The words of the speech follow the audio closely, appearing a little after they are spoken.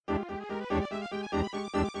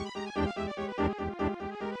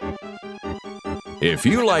If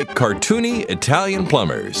you like cartoony Italian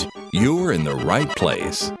plumbers, you're in the right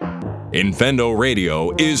place. Infendo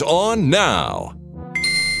Radio is on now.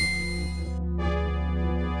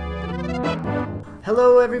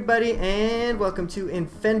 Hello everybody and welcome to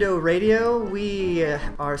Infendo Radio. We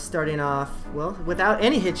are starting off, well, without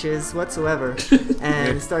any hitches whatsoever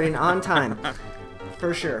and starting on time,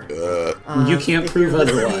 for sure. You can't prove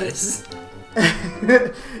otherwise.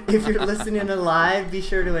 If you're listening to live, be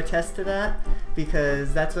sure to attest to that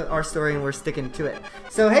because that's what our story and we're sticking to it.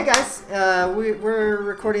 So hey guys, we're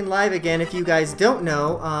recording live again. If you guys don't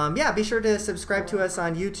know, be sure to subscribe to us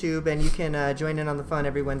on YouTube and you can join in on the fun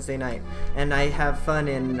every Wednesday night. And I have fun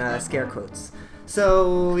in scare quotes.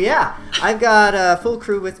 So yeah, I've got a full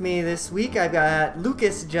crew with me this week. I've got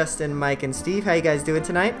Lucas, Justin, Mike, and Steve. How you guys doing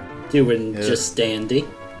tonight? Doing just dandy.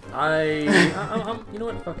 I'm you know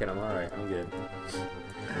what? Fuck it, I'm alright. I'm good.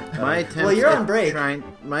 You're on break.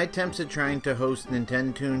 My attempts at trying to host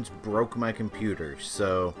Nintendoons broke my computer,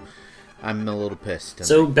 so I'm a little pissed tonight.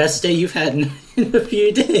 So, best day you've had in a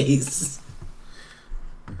few days.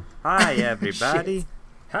 Hi, everybody.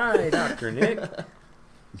 Hi, Dr. Nick.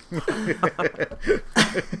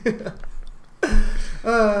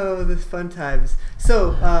 Oh, the fun times.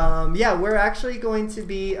 So, we're actually going to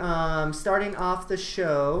be starting off the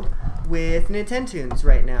show with Nintendoons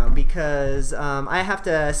right now because I have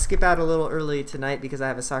to skip out a little early tonight because I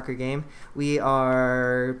have a soccer game. We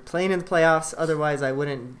are playing in the playoffs, otherwise I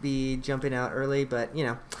wouldn't be jumping out early, but, you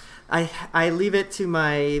know, I leave it to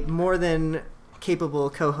my more than capable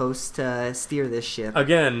co-host to steer this ship.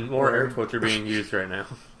 Again, more air quotes are being used right now.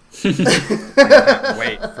 I can't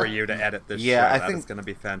wait for you to edit this show. I think it's going to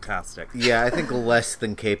be fantastic. Yeah, I think less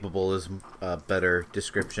than capable is a better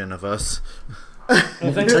description of us.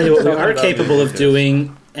 I'll tell you what we are capable of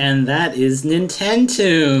doing, and that is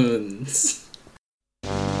Nintendoons.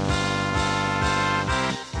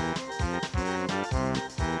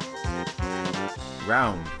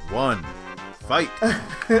 Round 1. Fight!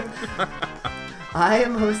 I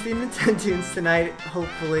am hosting Nintendoons tonight,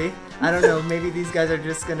 hopefully. I don't know, maybe these guys are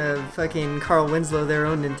just gonna fucking Carl Winslow their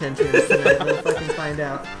own Nintendoons tonight. We'll fucking find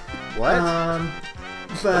out. What?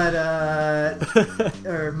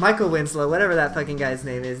 Or Michael Winslow, whatever that fucking guy's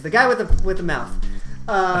name is. The guy with the mouth.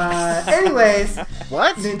 Anyways.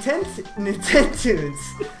 What? Nintendoons.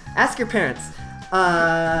 Ask your parents. We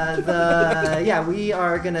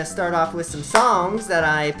are gonna start off with some songs that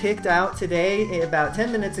I picked out today about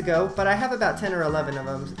 10 minutes ago, but I have about 10 or 11 of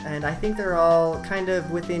them, and I think they're all kind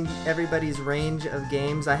of within everybody's range of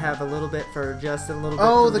games. I have a little bit for Justin, a little bit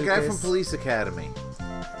for the Lucas. guy from Police Academy.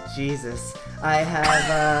 Jesus. I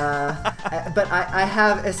have, I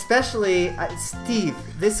have especially, Steve,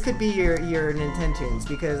 this could be your Nintendoons,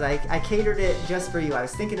 because I catered it just for you. I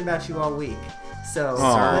was thinking about you all week. So,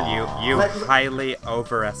 Sir, you highly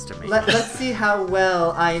overestimate. Let's see how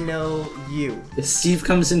well I know you. Steve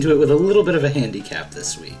comes into it with a little bit of a handicap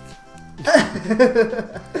this week.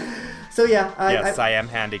 So yeah, I am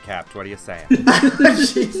handicapped. What are you saying?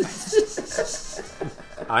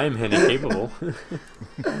 I am handy-capable.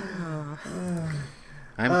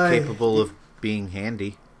 I'm capable of being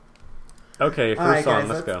handy. Okay, first song,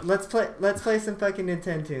 let's go. Let's play some fucking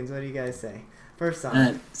Nintendoons. What do you guys say? First song.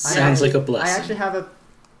 That sounds like a blessing. I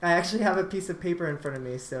actually have a piece of paper in front of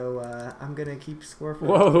me, so I'm gonna keep score for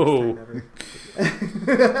Whoa. the first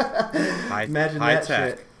time ever. Imagine that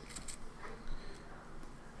tech. shit.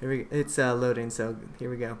 Here we go. It's loading, so here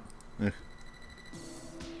we go.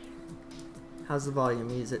 How's the volume?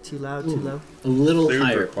 Is it too loud? Too low? A little Super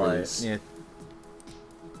higher, quiet. please. Yeah.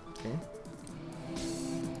 Okay.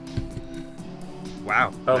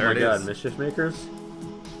 Wow. Oh there my it god, is. Mischief Makers?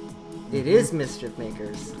 It is Mischief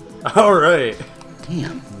Makers. Alright.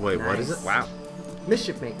 Damn. Wait, what is it? Nice. Wow.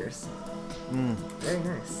 Mischief Makers. Very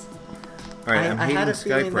nice. Alright, I'm I hating had a Skype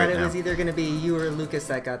feeling right that it now. was either going to be you or Lucas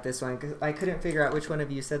that got this one, because I couldn't figure out which one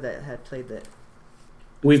of you said that had played it.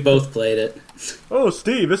 We've both played it. Oh,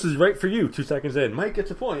 Steve, this is right for you. 2 seconds in. Mike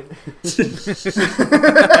gets a point.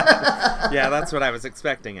 Yeah, that's what I was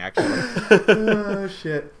expecting, actually. Oh,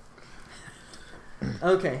 shit.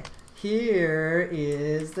 Okay. Here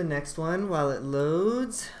is the next one while it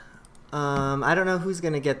loads. I don't know who's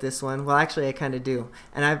gonna get this one. Well, actually, I kind of do,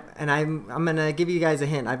 and I'm gonna give you guys a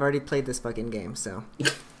hint. I've already played this fucking game, so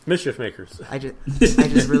Mischief Makers. I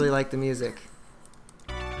just really like the music.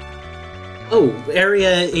 Oh,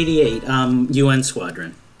 Area 88, UN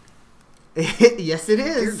Squadron. Yes, it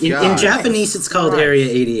is. In Japanese, it's called Area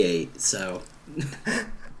 88, so...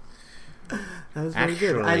 That was very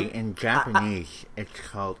good. Actually, in Japanese, it's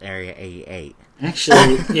called Area 88.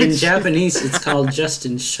 Actually, in Japanese, it's called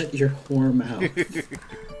Justin, Shut Your Whore Mouth.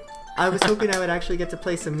 I was hoping I would actually get to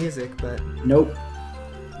play some music, but Nope.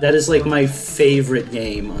 That is like my favorite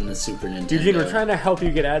game on the Super Nintendo. Eugene, we're trying to help you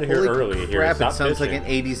get out of here Holy early. Here, crap, stop it sounds like bitching.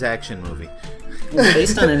 an 80s action movie. It's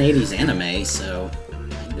based on an 80s anime, so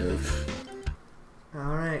kind of.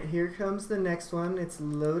 all right, here comes the next one. It's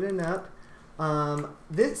loading up.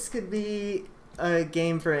 This could be a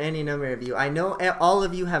game for any number of you. I know all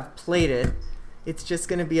of you have played it. It's just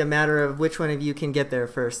going to be a matter of which one of you can get there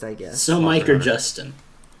first, I guess. So Mike or Justin?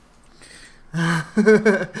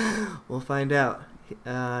 We'll find out.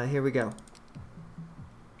 Here we go.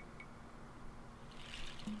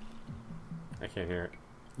 I can't hear it.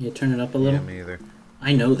 You turn it up a little? Yeah, me either.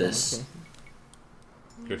 I know this.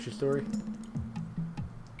 Okay. Yoshi Story?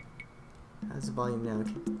 How's the volume now?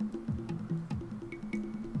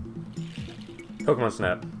 Pokemon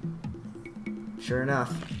Snap. Sure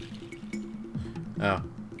enough. Oh.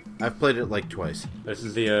 I've played it like twice. This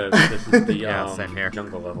is the Yeah, same here.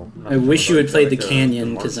 jungle level. I wish you had played the Like,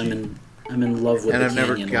 canyon because I'm in love with And the I've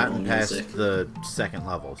never canyon gotten level past music. the second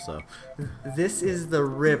level, so. This is the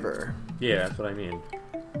river. Yeah, that's what I mean.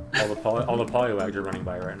 All the Poliwags are running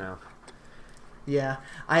by right now. Yeah,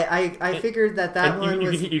 I figured that And one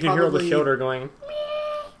was you can hear all the probably... shoulder going.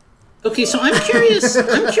 Okay, so I'm curious.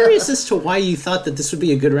 I'm curious as to why you thought that this would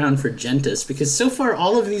be a good round for Gentis, because so far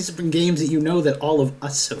all of these have been games that you know that all of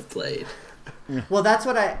us have played. Well, that's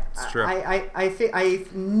what It's true. I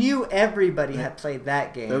knew everybody had played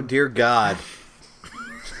that game. Oh, dear God.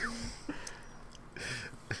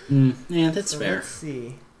 Yeah, that's So fair. let's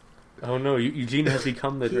see. Oh no, Eugene has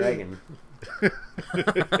become the dragon.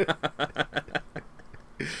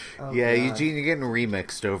 Oh, Yeah, God. Eugene, you're getting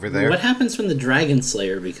remixed over there. What happens when the Dragon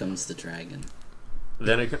Slayer becomes the dragon?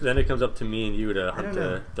 Then it comes up to me and you to hunt don't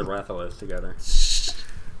know. the Rathalos together.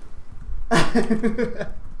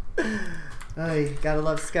 Oh, you gotta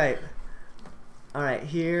love Skype. All right,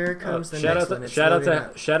 here comes the shout next out one. It's shout out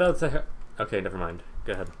loading to up. Okay, never mind.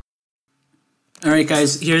 Go ahead. All right,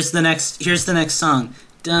 guys. Here's the next song.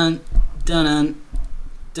 Dun dun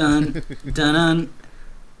dun dun dun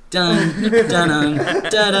dun dun dun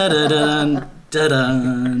dun dun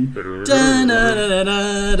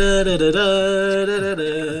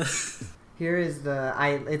dun. Here is the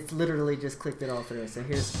it's literally just clicked it all through. So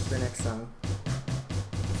here's the next song.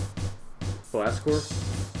 Blast Core?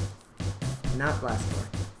 Not Blastcore.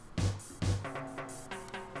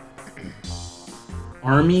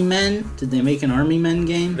 Army Men? Did they make an Army Men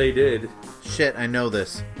game? They did. Shit, I know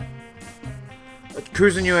this.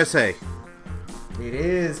 Cruising USA. It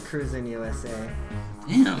is Cruisin' USA.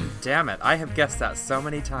 Damn. Damn it, I have guessed that so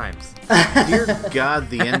many times. Dear God,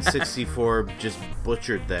 the N64 just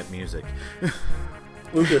butchered that music.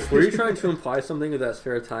 Lucas, were you trying to imply something with that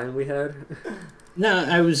spare time we had? No,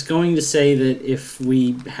 I was going to say that if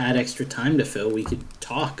we had extra time to fill, we could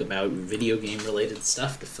talk about video game related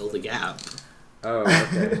stuff to fill the gap. Oh,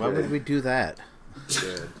 okay. Why would we do that?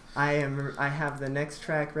 Good. I have the next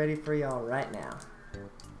track ready for y'all right now.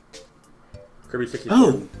 Kirby 64.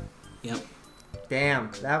 Oh, yep.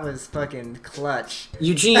 Damn, that was fucking clutch.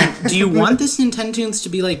 Eugene, do you want this Nintendoons to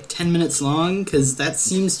be like 10 minutes long? Because that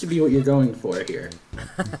seems to be what you're going for here.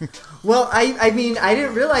 Well, I mean, I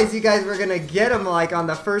didn't realize you guys were gonna get them like on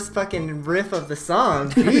the first fucking riff of the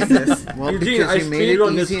song. Jesus. Well, Eugene, I because you made it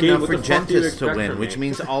speedrun this easy game. enough What for the fuck do you Gentis to expect win, from which me?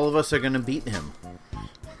 means all of us are going to beat him.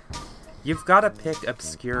 You've got to pick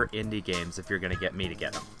obscure indie games if you're going to get me to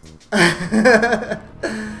get them.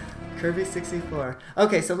 Kirby 64.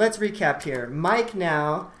 Okay, so let's recap here. Mike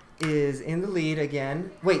now is in the lead again.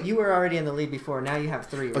 Wait, you were already in the lead before. Now you have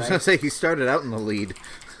 3, I was going right? to say, he started out in the lead.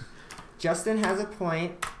 Justin has a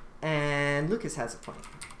point, and Lucas has a point.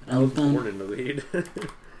 Born in the lead.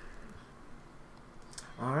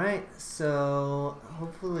 All right, so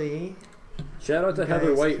hopefully... Shout out to You Heather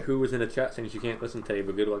guys- White, who was in a chat saying she can't listen today,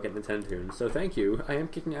 but good luck at Nintendoons. So thank you. I am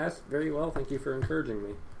kicking ass very well. Thank you for encouraging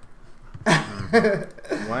me.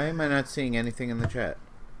 Why am I not seeing anything in the chat?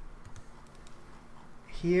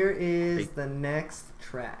 Here is the next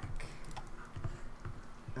track.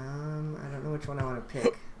 I don't know which one I want to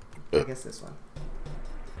pick. I guess this one.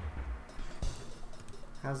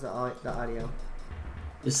 How's the audio?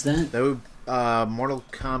 Is that? That would Mortal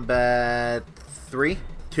Kombat 3?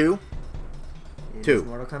 2? It 2. is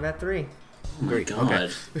Mortal Kombat 3. Oh my 3. god.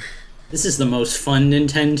 Okay. This is the most fun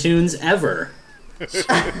Nintendoons ever.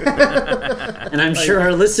 And I'm sure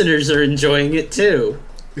our listeners are enjoying it too.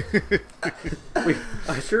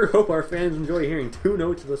 I sure hope our fans enjoy hearing 2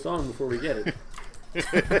 notes of the song before we get it.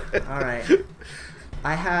 All right.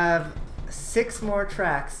 I have 6 more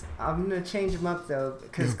tracks. I'm gonna change them up though,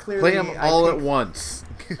 because clearly Play them all at once.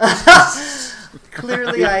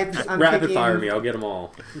 Clearly, I'm Rapid picking, fire me. I'll get them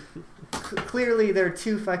all. Clearly, they're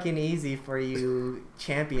too fucking easy for you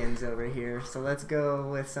champions over here. So let's go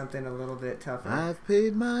with something a little bit tougher. I've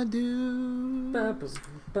paid my dues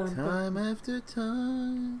time after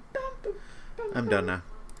time. I'm done now.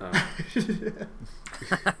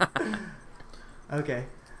 Okay.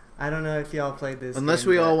 I don't know if y'all played this. Unless game,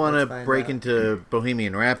 we but all want let's to find break out. into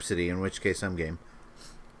Bohemian Rhapsody, in which case I'm game.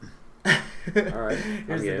 All right.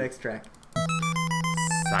 Here's the next track.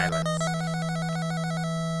 Silence.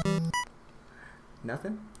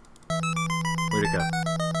 Nothing? Where'd it go?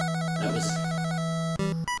 That was.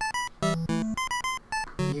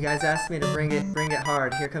 You guys asked me to bring it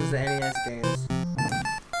hard. Here comes the NES games.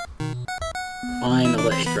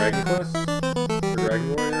 Finally. Dragon Quest? Or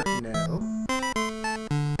Dragon Warrior? No.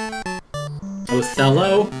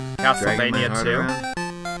 Othello? Dragging my Castlevania heart 2. around?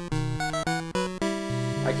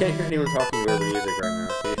 I can't hear anyone talking over the music right now.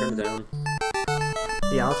 Can you turn it down?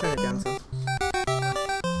 Yeah, I'll turn it down some.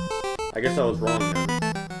 I guess I was wrong then.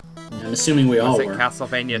 I'm assuming we all Was it were.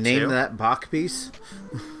 Castlevania 2? Name that Bach piece?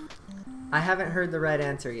 I haven't heard the right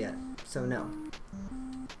answer yet, so no.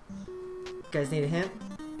 You guys need a hint?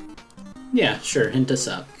 Yeah, sure. Hint us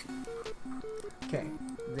up. Okay.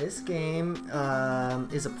 This game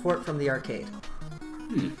is a port from the arcade.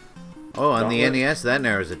 Oh, on the Gauntlet? NES, that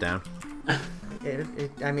narrows it down.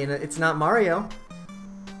 I mean, it's not Mario.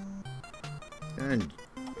 And-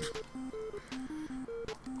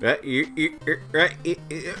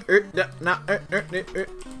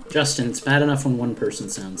 Justin, it's bad enough when one person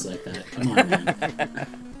sounds like that. Come on, man.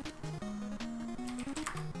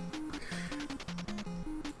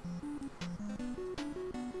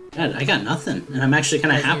 God, I got nothing, and I'm actually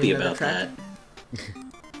kind of Guys need happy another about track?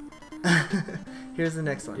 that. Here's the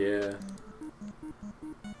next one. Yeah.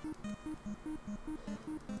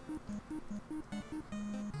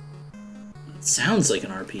 It sounds like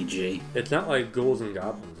an RPG. It's not like Ghouls and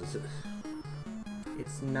Goblins, is it?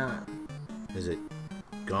 It's not. Is it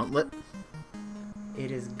Gauntlet?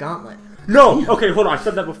 It is Gauntlet. No! Okay, hold on. I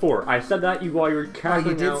said that before. I said that while you were Oh,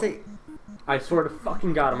 casting you did out. say... I sort of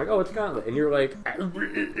fucking got it. I'm like, oh, it's Gauntlet. And you're like... like,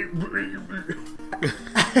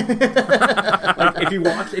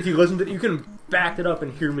 if you listen to it, you can back it up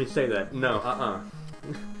and hear me say that. No,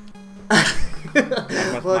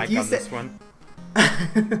 With Well, if Mike you on said- this one.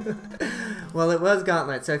 Well, it was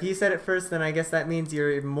Gauntlet, so if you said it first, then I guess that means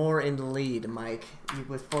you're more in the lead, Mike,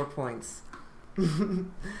 with 4 points.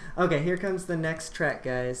 Okay, here comes the next track,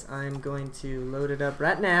 guys. I'm going to load it up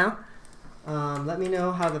right now. Let me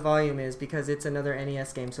know how the volume is, because it's another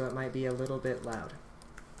NES game, so it might be a little bit loud.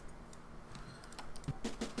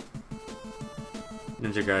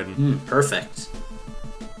 Ninja Gaiden. Perfect.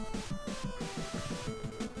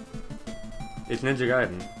 It's Ninja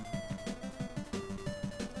Gaiden.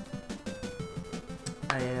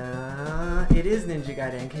 It is Ninja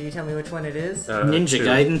Gaiden. Can you tell me which one it is? Ninja 2.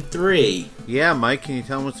 Gaiden 3. Yeah, Mike, can you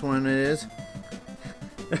tell me which one it is?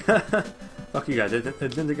 Fuck you guys. It's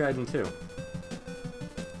Ninja Gaiden 2.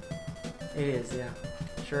 It is, yeah.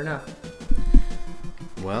 Sure enough.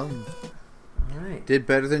 Well, Alright. did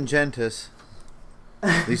better than Gentis.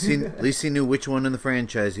 At least he knew which one in the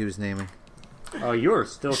franchise he was naming. Oh, you're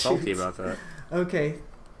still salty about that. Okay.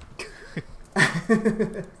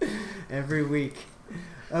 Every week.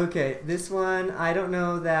 Okay, this one, I don't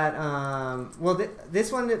know that,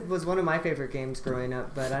 this one was one of my favorite games growing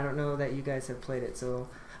up, but I don't know that you guys have played it, so...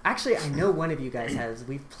 Actually, I know one of you guys has.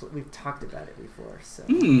 We've talked about it before, so...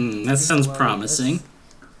 That sounds Well, promising.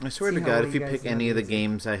 I swear See to how God, well if you you guys pick know any of the music.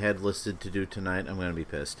 games I had listed to do tonight, I'm going to be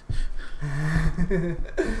pissed.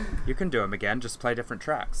 You can do them again, just play different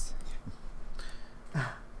tracks.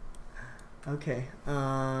 Okay,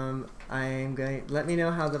 I'm going... Let me know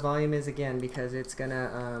how the volume is again, because it's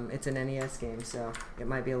gonna, it's an NES game, so it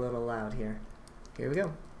might be a little loud here. Here we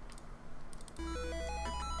go.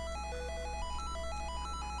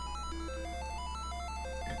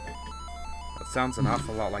 That sounds an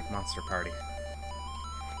awful lot like Monster Party.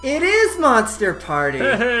 It is Monster Party!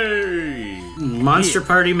 Hey! Monster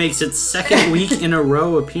Party makes its second week in a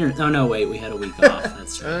row appearance. Oh, no, wait, we had a week off. That's I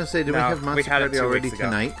was right. going to say, did we No, have we Monster had it Party 2 already weeks ago.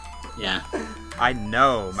 tonight? Yeah. I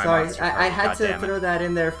know my Sorry, Monster Party. I had to goddammit. throw that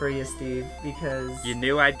in there for you, Steve, because... You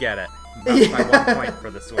knew I'd get it. That's my 1 point for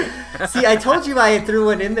this week. See, I told you I threw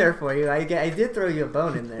one in there for you. I did throw you a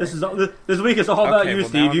bone in there. This week is all about Okay, you, well, now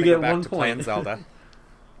Steve. I'm You gonna get go back 1 to playing point. Zelda.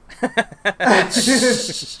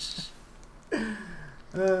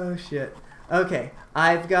 Oh shit. Okay,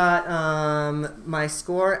 I've got my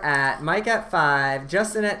score at Mike at 5,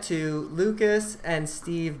 Justin at 2, Lucas and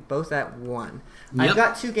Steve both at 1. I've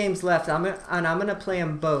got 2 games left. I'm gonna play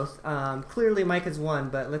them both. Clearly, Mike has won,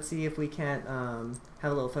 but let's see if we can't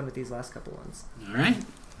have a little fun with these last couple ones. All right.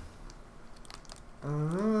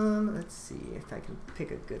 Let's see if I can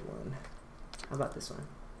pick a good one. How about this one?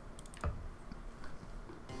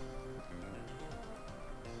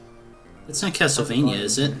 It's not Castlevania,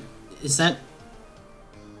 is it? Is that?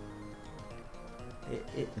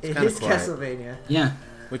 It kinda is quiet. Castlevania. Yeah.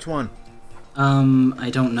 Which one? I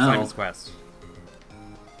don't know. Simon's Quest.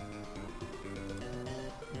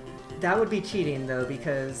 That would be cheating, though,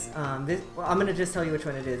 because I'm going to just tell you which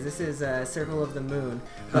one it is. This is Circle of the Moon.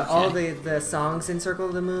 But all the songs in Circle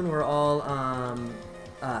of the Moon were all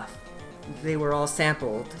they were all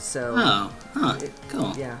sampled. So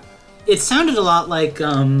Cool. yeah. It sounded a lot like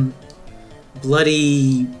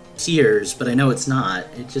Bloody Tears, but I know it's not.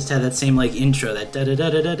 It just had that same like intro, that da da da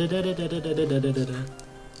da da da da da da da da da da.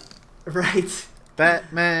 Right.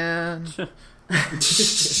 Batman. All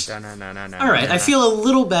right, I feel a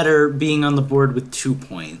little better being on the board with 2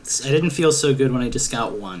 points. I didn't feel so good when I just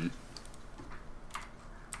got 1.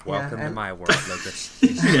 Welcome to and- my world, Lucas.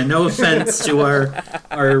 Yeah, no offense to our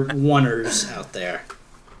oneers out there.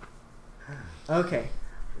 Okay.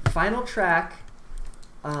 Final track.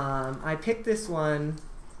 I picked this one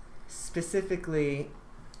specifically.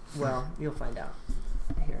 Well, you'll find out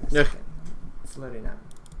here in a Yeah. second. It's loading up.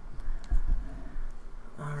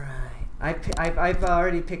 All right. I've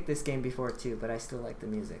already picked this game before too, but I still like the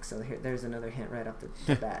music. So there's another hint right off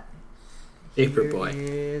the bat. Paperboy.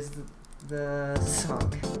 Here is the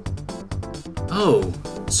song. Oh,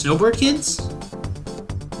 Snowboard Kids?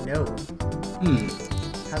 No. Hmm,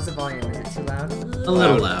 How's the volume? Is it too loud? a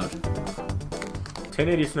little loud.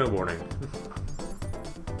 1080 snowboarding.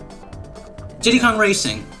 Diddy Kong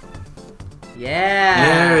Racing.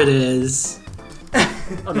 Yeah. There it is.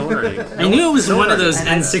 Oh, no wonder. I knew it was one of those And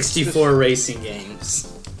I- N64 racing games.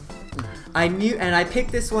 I knew, and I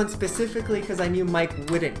picked this one specifically because I knew Mike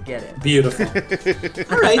wouldn't get it. Beautiful.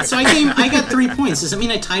 All right, so I got 3 points. Does that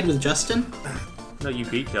mean I tied with Justin? No, you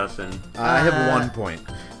beat Justin. I have 1 point.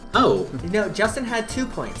 Oh, No, Justin had 2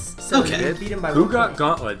 points, so Okay. you beat him by Who 1 got point.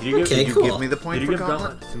 Gauntlet? Did you give, Okay, Did you cool. give me the did point you for give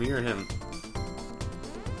Gauntlet? Gauntlet to me or him?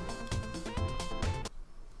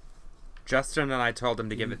 Justin and I told him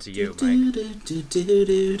to give it to you, Mike.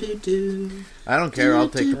 do-do-do-do-do-do. I don't care. I'll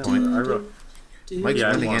take the point. I wrote. Mike's Yeah,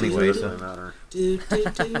 I winning won, anyway, so it so. doesn't matter.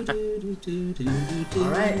 Do-do-do-do-do-do-do-do. All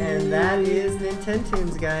right, and that is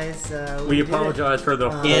Nintendo's, guys. We did it. apologize for the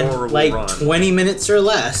In horrible like run. 20 minutes or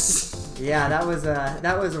less. Yeah, that was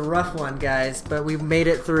a rough one, guys, but we made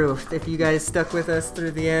it through. If you guys stuck with us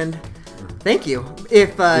through the end, thank you.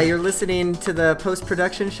 If you're listening to the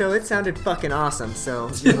post-production show, it sounded fucking awesome.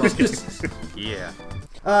 So you're welcome. Yeah.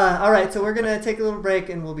 All right, so we're gonna take a little break,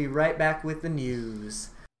 and we'll be right back with the news.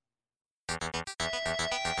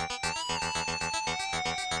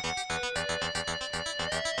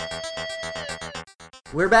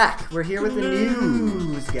 We're back. We're here with the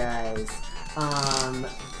news, guys.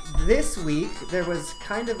 This week there was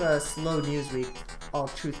kind of a slow news week, all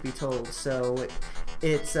truth be told. So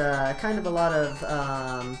it's kind of a lot of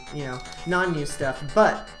non-news stuff.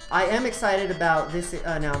 But I am excited about this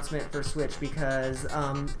announcement for Switch because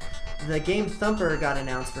the game Thumper got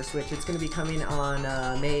announced for Switch. It's going to be coming on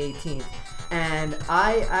May 18th. And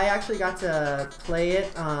I actually got to play it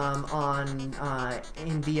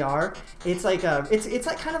in VR. It's like it's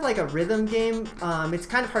like kind of like a rhythm game. It's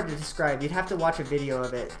kind of hard to describe. You'd have to watch a video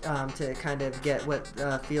of it to kind of get what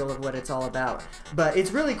feel of what it's all about. But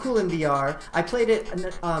it's really cool in VR. I played it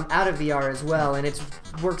out of VR as well, and it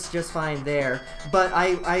works just fine there. But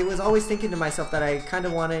I was always thinking to myself that I kind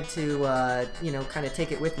of wanted to kind of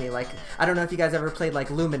take it with me. Like, I don't know if you guys ever played like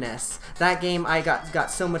Lumines. That game I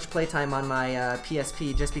got so much playtime on my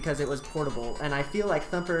PSP just because it was portable, and I feel like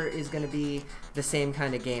Thumper is going to be the same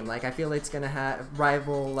kind of game. Like, I feel it's going to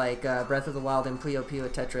rival like Breath of the Wild and Puyo Puyo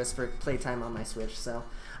Tetris for playtime on my Switch. So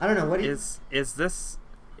I don't know. What do you? Is this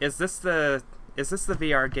the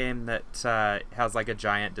VR game that has like a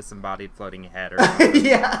giant disembodied floating head? Or something?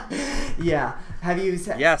 yeah. Have you?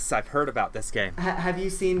 Yes, I've heard about this game. Have you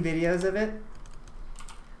seen videos of it?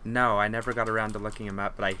 No, I never got around to looking them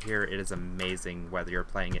up, but I hear it is amazing whether you're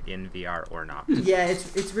playing it in VR or not. Yeah,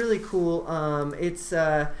 it's really cool. It's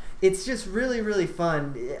just really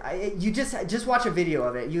fun. You just watch a video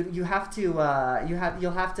of it. You'll have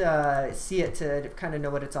to see it to kind of know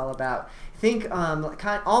what it's all about. Think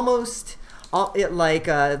like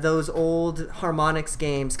those old harmonics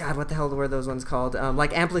games. God, what the hell were those ones called?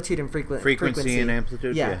 Like Amplitude and Frequency and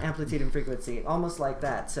Amplitude. Yeah, Amplitude and Frequency, almost like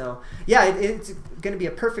that. So yeah, it's going to be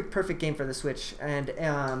a perfect game for the Switch. And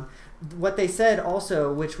what they said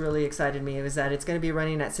also, which really excited me, was that it's going to be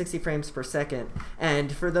running at 60 frames per second.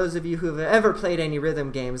 And for those of you who have ever played any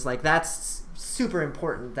rhythm games, like that's super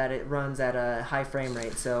important that it runs at a high frame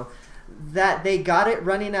rate. So that they got it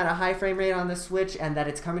running at a high frame rate on the Switch, and that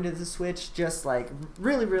it's coming to the Switch, just like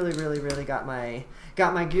really got my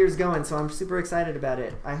gears going. So I'm super excited about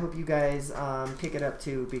it. I hope you guys pick it up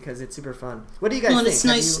too, because it's super fun. What do you guys think? It's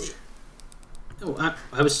nice.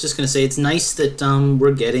 I was just going to say, it's nice that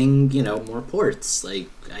we're getting, more ports. Like,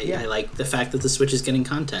 I like the fact that the Switch is getting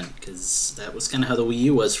content, because that was kind of how the Wii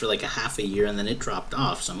U was for like a half a year, and then it dropped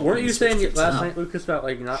off. So weren't you saying last night, Lucas, about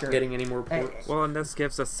like not getting any more ports? Well, and this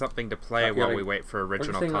gives us something to play while we wait for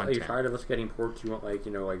original content. Are you tired of us getting ports? You want like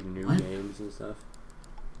new games and stuff?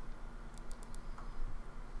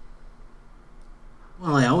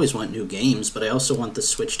 Well, I always want new games, but I also want the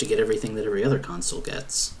Switch to get everything that every other console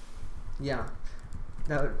gets. Yeah.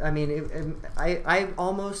 No, I mean, I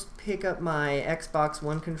almost pick up my Xbox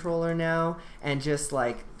One controller now and just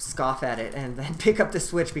like scoff at it, and then pick up the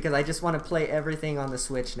Switch, because I just want to play everything on the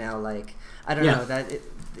Switch now. Like, I don't know, that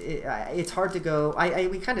it's hard to go.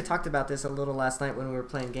 We kind of talked about this a little last night when we were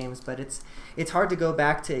playing games, but it's hard to go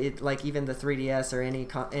back to it, like even the 3DS or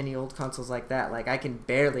any old consoles like that. Like, I can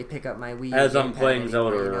barely pick up my Wii as I'm playing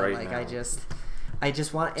Zelda right like, now. I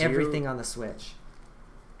just want everything on the Switch.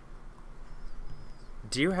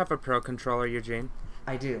 Do you have a Pro controller, Eugene?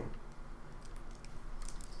 I do.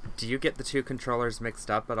 Do you get the two controllers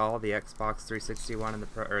mixed up at all? The Xbox 360 one and the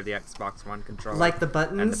Xbox One controller, like the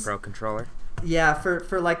buttons and the Pro controller. Yeah,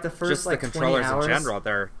 for like the first just like the controllers 20 hours. In general,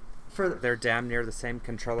 they're damn near the same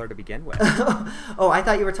controller to begin with. Oh, I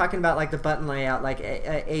thought you were talking about like the button layout, like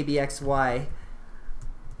A, B, X, Y.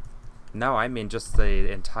 No, I mean just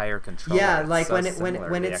the entire controller. Yeah, like so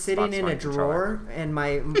when it's sitting in a drawer, and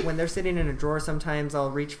when they're sitting in a drawer, sometimes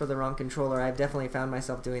I'll reach for the wrong controller. I've definitely found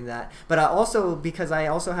myself doing that. But because I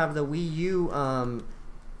also have the Wii U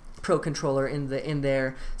Pro controller in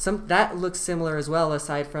there, that looks similar as well,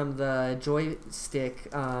 aside from the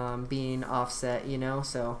joystick being offset,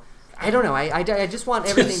 so I don't know. I just want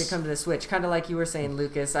everything to come to the Switch, kind of like you were saying,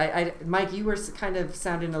 Lucas. Mike, you were kind of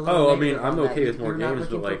sounding a little. Oh, I mean, I'm okay with more games,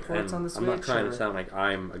 but like, I'm not trying to sound like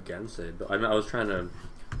I'm against it. But I was trying to.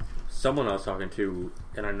 Someone I was talking to,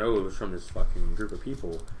 and I know it was from this fucking group of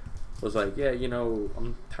people, was like, yeah,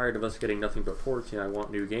 I'm tired of us getting nothing but ports. I want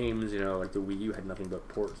new games. Like the Wii U had nothing but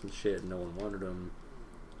ports and shit, and no one wanted them.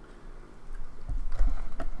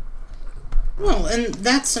 Well, and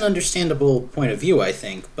that's an understandable point of view, I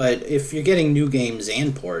think. But if you're getting new games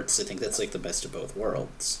and ports, I think that's like the best of both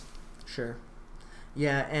worlds. Sure.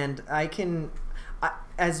 Yeah, and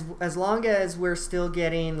as long as we're still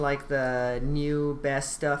getting like the new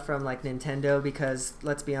best stuff from like Nintendo, because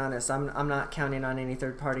let's be honest, I'm not counting on any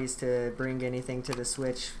third parties to bring anything to the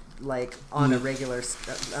Switch like on a regular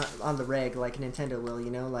on the reg like Nintendo will,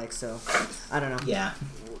 like, so I don't know. Yeah.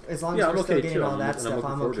 As long as we're still getting all that stuff,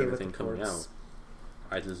 I'm okay with the coming ports. out.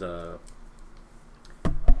 I just I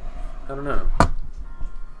don't know.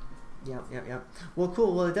 Yep. Well,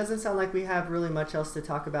 cool. Well, it doesn't sound like we have really much else to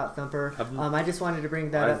talk about Thumper. I just wanted to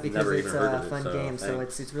bring that up because it's a fun game, so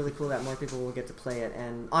it's really cool that more people will get to play it.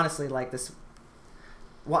 And honestly, like this,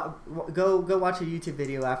 go watch a YouTube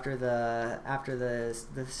video after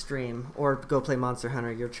the stream, or go play Monster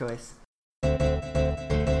Hunter, your choice.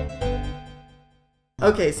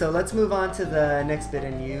 Okay, so let's move on to the next bit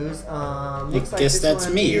of news. Looks I guess that's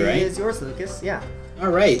me, right? Is yours, Lucas? Yeah.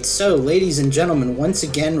 Alright, so ladies and gentlemen, once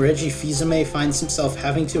again, Reggie Fils-Aimé finds himself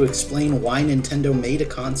having to explain why Nintendo made a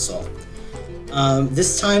console.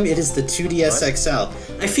 This time it is the 2DS XL.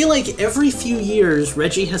 I feel like every few years,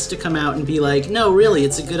 Reggie has to come out and be like, no, really,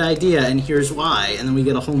 it's a good idea, and here's why. And then we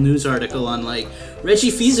get a whole news article on, like, Reggie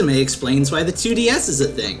Fils-Aimé explains why the 2DS is a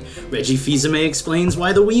thing. Reggie Fils-Aimé explains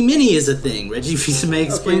why the Wii Mini is a thing. Reggie Fils-Aimé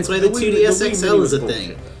explains why the 2DS XL is a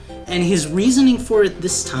thing. And his reasoning for it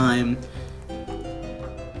this time...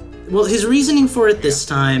 Well, his reasoning for it this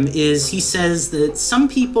time is he says that some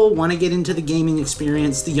people want to get into the gaming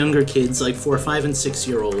experience, the younger kids, like 4, 5, and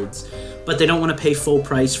 6-year-olds, but they don't want to pay full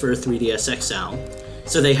price for a 3DS XL.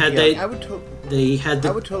 So they had I would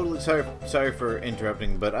totally sorry for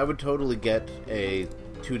interrupting, but I would totally get a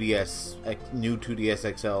new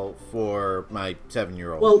 2DS XL for my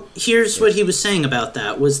 7-year-old. Well, here's what he was saying about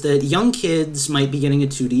that, was that young kids might be getting a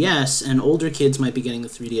 2DS and older kids might be getting the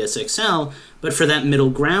 3DS XL, but for that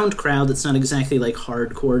middle ground crowd that's not exactly like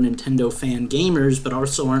hardcore Nintendo fan gamers, but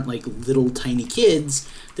also aren't like little tiny kids,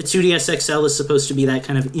 the 2DS XL is supposed to be that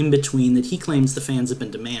kind of in-between that he claims the fans have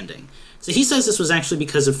been demanding. So he says this was actually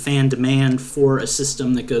because of fan demand for a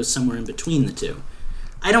system that goes somewhere in between the two.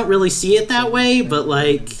 I don't really see it that way, but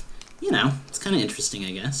like, it's kind of interesting,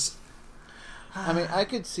 I guess. I mean, I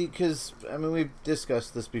could see, because, I mean, we've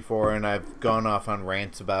discussed this before, and I've gone off on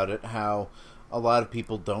rants about it, how a lot of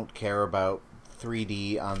people don't care about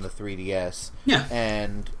 3D on the 3DS. Yeah.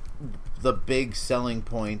 And the big selling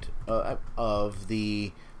point of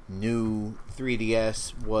the new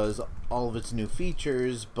 3DS was all of its new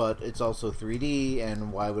features, but it's also 3D,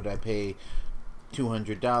 and why would I pay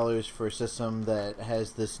 $200 for a system that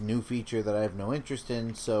has this new feature that I have no interest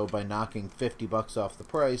in? So by knocking $50 off the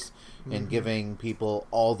price and giving people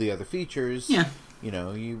all the other features,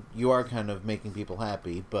 you are kind of making people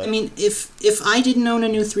happy. But I mean, if I didn't own a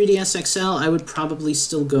new 3DS XL, I would probably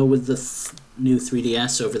still go with the new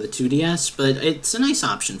 3DS over the 2DS, but it's a nice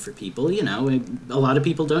option for people. A lot of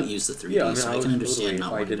people don't use the 3D, so I can understand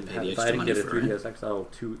not wanting to pay the extra money for it. If I didn't get a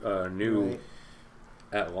 3DS XL new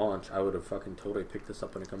at launch, I would have fucking totally picked this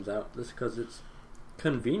up when it comes out, just because it's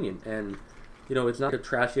convenient, and it's not a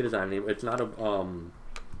trashy design anymore. It's not a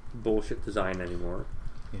bullshit design anymore.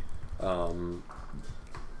 I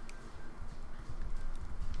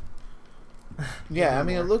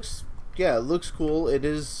mean, it looks cool. It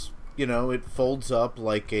is, it folds up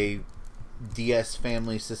like a DS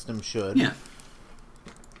family system should. Yeah.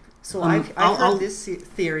 So I've heard this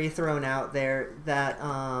theory thrown out there that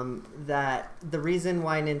that the reason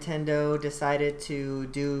why Nintendo decided to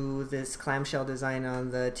do this clamshell design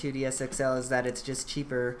on the 2DS XL is that it's just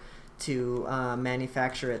cheaper to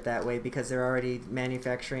manufacture it that way, because they're already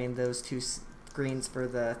manufacturing those two screens for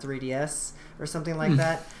the 3DS or something like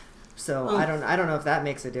that. So I don't know if that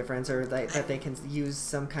makes a difference, or that they can use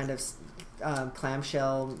some kind of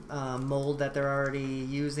clamshell mold that they're already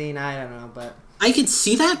using. I don't know, but I could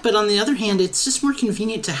see that, but on the other hand, it's just more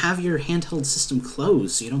convenient to have your handheld system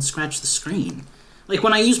closed so you don't scratch the screen. Like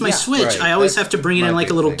when I use my Switch, I always have to bring it in like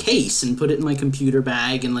a little case and put it in my computer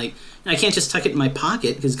bag, and I can't just tuck it in my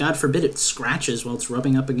pocket because God forbid it scratches while it's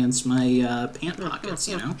rubbing up against my pant pockets,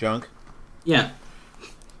 Junk. Yeah.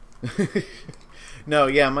 No,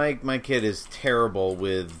 my kid is terrible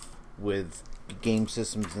with game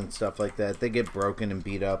systems and stuff like that. They get broken and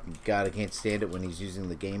beat up. God, I can't stand it when he's using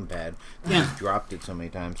the gamepad. Yeah. He's dropped it so many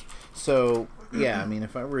times. So, I mean,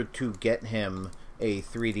 if I were to get him a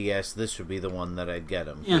 3DS, this would be the one that I'd get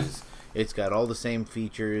him. Yeah. It's got all the same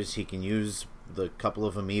features. He can use the couple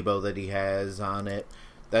of amiibo that he has on it.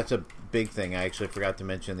 That's a big thing. I actually forgot to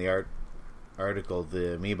mention the article,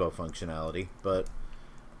 the amiibo functionality, but...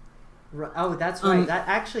 Oh, that's right. That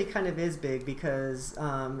actually kind of is big, because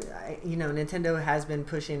Nintendo has been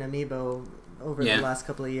pushing Amiibo over the last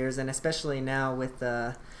couple of years, and especially now with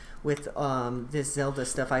this Zelda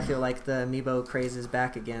stuff, I feel like the Amiibo craze is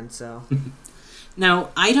back again. So now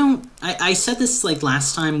I said this like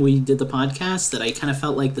last time we did the podcast, that I kind of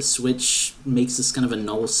felt like the Switch makes this kind of a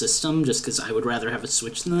null system, just because I would rather have a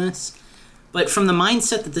Switch than this. But from the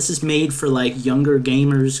mindset that this is made for like younger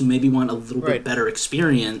gamers who maybe want a little bit better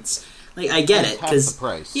experience, like I get it, because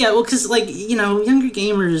younger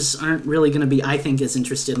gamers aren't really going to be, I think, as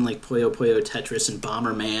interested in like Puyo Puyo Tetris and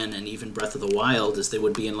Bomberman and even Breath of the Wild as they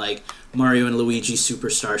would be in like Mario and Luigi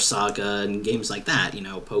Superstar Saga and games like that.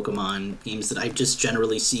 Pokemon, games that I just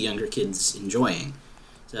generally see younger kids enjoying.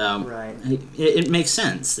 So it makes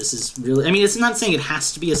sense. This is really, I mean, it's not saying it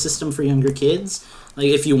has to be a system for younger kids. Like,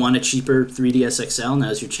 if you want a cheaper 3DS XL,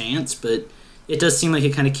 now's your chance, but it does seem like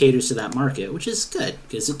it kind of caters to that market, which is good,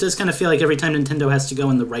 because it does kind of feel like every time Nintendo has to go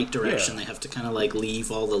in the right direction, they have to kind of, like, leave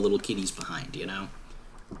all the little kiddies behind,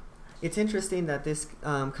 It's interesting that this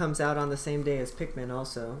comes out on the same day as Pikmin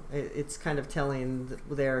also. It's kind of telling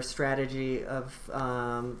their strategy of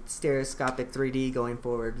stereoscopic 3D going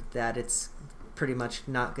forward, that it's pretty much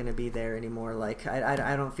not going to be there anymore. Like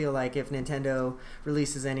I don't feel like if Nintendo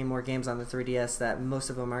releases any more games on the 3DS that most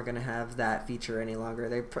of them are going to have that feature any longer.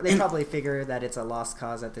 They probably figure that it's a lost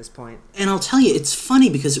cause at this point. And I'll tell you, it's funny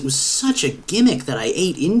because it was such a gimmick that I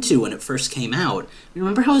ate into when it first came out. You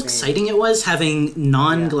remember how exciting it was having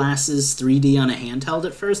non-glasses 3D on a handheld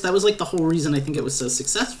at first? That was like the whole reason I think it was so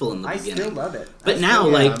successful in the beginning. I still love it. But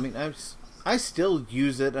I still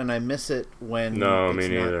use it, and I miss it when me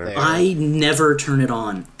neither. Not there. I never turn it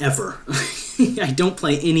on, ever. I don't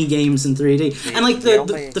play any games in 3D. And, like,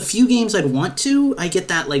 the few games I'd want to, I get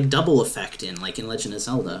that, like, double effect in, like in Legend of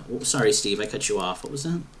Zelda. Oh, sorry, Steve, I cut you off. What was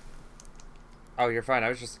that? Oh, you're fine. I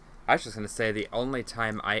was just going to say the only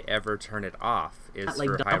time I ever turn it off is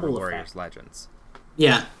for Hyrule Warriors Legends.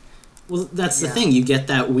 Yeah. Well, that's the thing. You get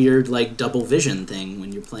that weird, like, double vision thing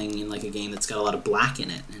when you're playing in, like, a game that's got a lot of black in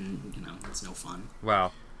it, and, it's no fun.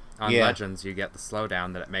 Well, on Legends, you get the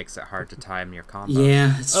slowdown that it makes it hard to time your combo.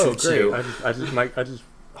 Yeah, it's true, great. too. I just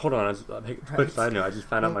hold on. Quick side note. I just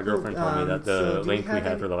found out my girlfriend told me that the link we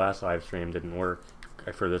had for the last live stream didn't work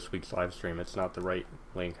for this week's live stream. It's not the right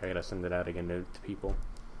link. I gotta send it out again to people.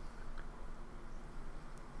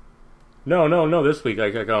 No. This week,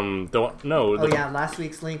 no. Oh yeah, last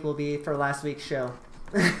week's link will be for last week's show.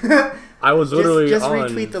 I was literally just on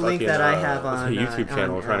retweet the link that I have on a YouTube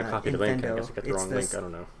channel trying to copy the link. I guess I got the wrong link. I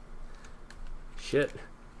don't know. Shit.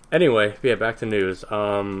 Anyway, yeah, back to news.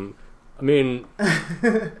 I mean,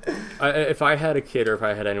 if I had a kid or if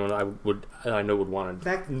I had anyone would want a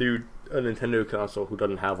Nintendo console who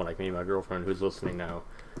doesn't have one, like me and my girlfriend who's listening now,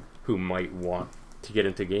 who might want to get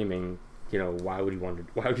into gaming, you know, why would you want to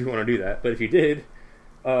do that? But if you did,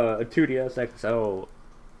 a 2DS XL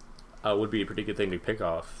would be a pretty good thing to pick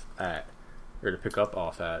up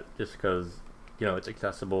off at, just because, you know, it's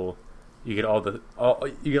accessible. You get all the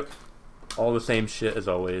same shit as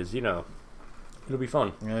always. You know, it'll be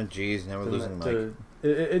fun. Oh, geez, now we're losing Mike.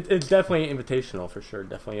 It's definitely invitational for sure.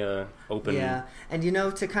 Definitely open. Yeah, and you know,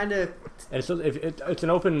 to kind of. And it's an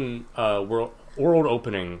open world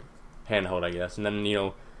opening handheld, I guess. And then you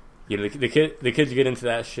know the kids get into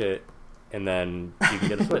that shit, and then you can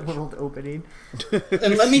get a Switch. World opening.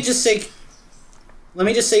 And let me just say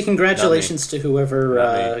congratulations to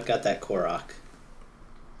whoever got that Korok.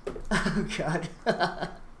 Oh God.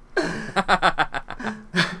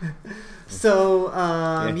 So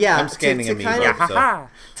yeah, I'm scanning to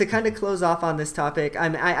kind of close off on this topic,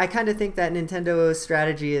 I kind of think that Nintendo's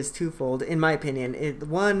strategy is twofold, in my opinion.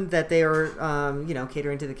 One, that they are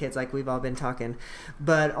catering to the kids, like we've all been talking,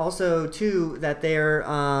 but also two, that they're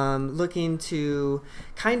looking to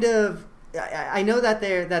kind of. I know that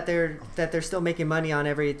they're still making money on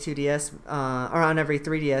every 2DS or on every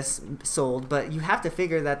 3DS sold, but you have to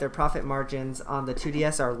figure that their profit margins on the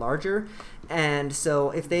 2DS are larger, and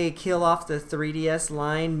so if they kill off the 3DS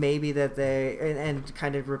line, maybe that and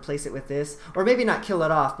kind of replace it with this, or maybe not kill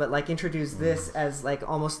it off, but like introduce this as like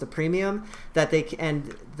almost the premium that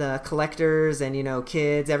and the collectors and, you know,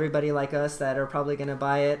 kids, everybody like us that are probably going to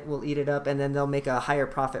buy it will eat it up, and then they'll make a higher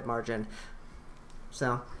profit margin.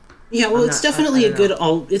 So. Yeah, well, it's definitely a good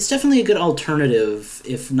alternative,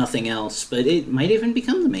 if nothing else. But it might even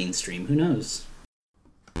become the mainstream. Who knows?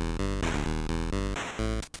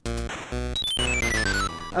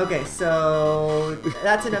 Okay, so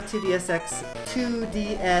that's enough 2DS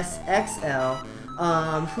XL.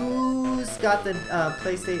 Who's got the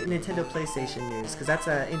Nintendo PlayStation news? Because that's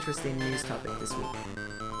an interesting news topic this week.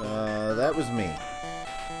 That was me.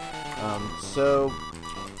 So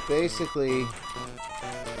basically.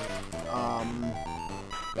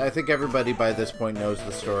 I think everybody by this point knows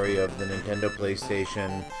the story of the Nintendo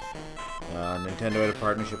PlayStation. Nintendo had a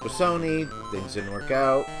partnership with Sony. Things didn't work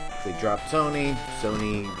out. They dropped Sony.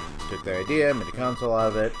 Sony took their idea, made a console out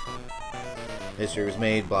of it. History was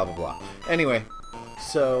made, blah, blah, blah. Anyway,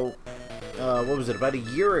 so, what was it? About a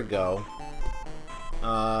year ago,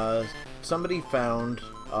 somebody found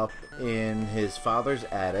up in his father's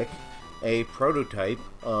attic a prototype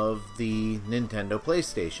of the Nintendo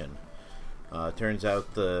PlayStation. Turns out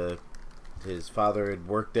his father had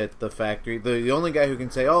worked at the factory. The only guy who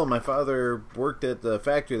can say, "Oh, my father worked at the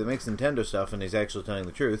factory that makes Nintendo stuff," and he's actually telling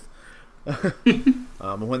the truth.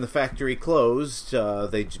 When the factory closed,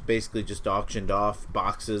 they basically just auctioned off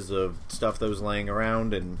boxes of stuff that was laying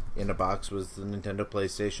around, and in a box was the Nintendo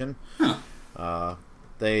PlayStation. Huh.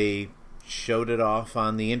 They showed it off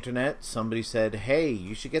on the internet. Somebody said, "Hey,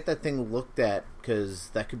 you should get that thing looked at because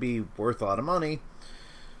that could be worth a lot of money."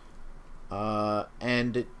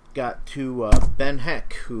 And it got to Ben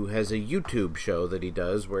Heck, who has a YouTube show that he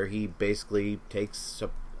does where he basically takes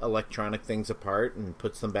electronic things apart and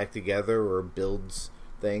puts them back together or builds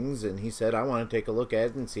things. And he said, "I want to take a look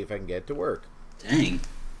at it and see if I can get it to work." Dang.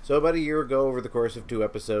 So about a year ago, over the course of 2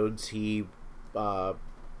 episodes, he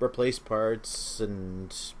replaced parts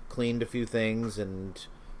and cleaned a few things and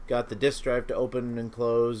got the disk drive to open and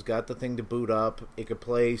close, got the thing to boot up. It could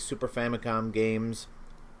play Super Famicom games,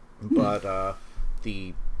 but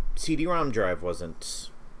the CD-ROM drive wasn't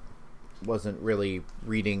really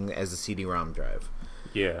reading as a CD-ROM drive.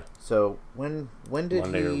 Yeah. So when did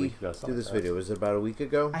he do this video? Was it about a week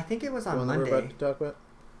ago? I think it was on Monday. Monday. We're about to talk about.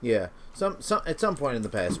 Yeah, at some point in the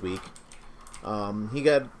past week, he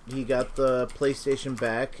got the PlayStation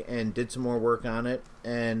back and did some more work on it,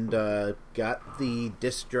 and got the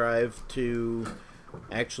disk drive to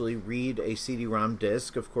actually read a CD-ROM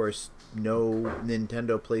disc. Of course, no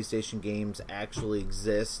Nintendo PlayStation games actually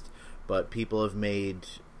exist, but people have made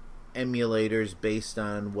emulators based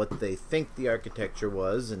on what they think the architecture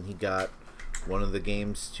was, and he got one of the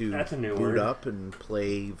games to boot up and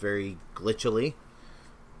play very glitchily.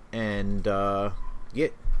 And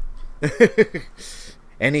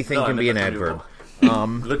Anything No, I can be an meant that's a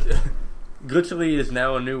adverb. Glitchily is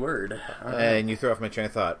now a new word. And you threw off my train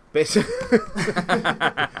of thought. Basic.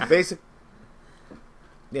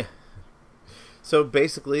 Yeah. So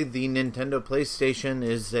basically, the Nintendo PlayStation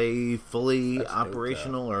is a fully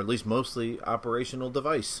operational, or at least mostly operational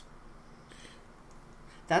device.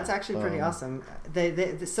 That's actually pretty awesome.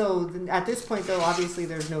 So at this point, though, obviously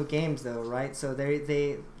there's no games, though, right? So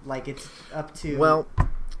they like it's up to. Well,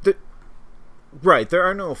 right, there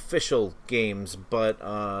are no official games,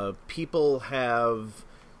 but people have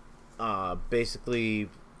basically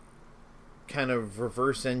kind of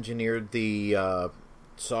reverse engineered the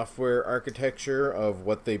software architecture of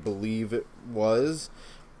what they believe it was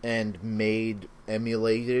and made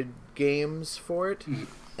emulated games for it.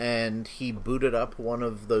 And he booted up one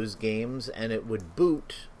of those games and it would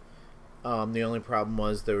boot. The only problem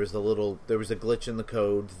was there was a glitch in the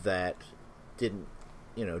code that didn't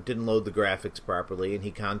load the graphics properly, and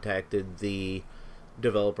he contacted the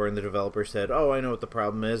developer, and the developer said, "Oh, I know what the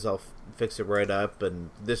problem is. I'll fix it right up." And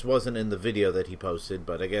this wasn't in the video that he posted,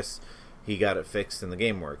 but I guess he got it fixed and the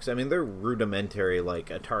game works. I mean, they're rudimentary, like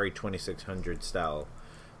Atari 2600 style,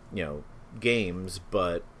 games,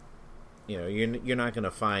 but you're not going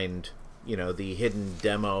to find the hidden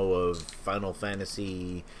demo of Final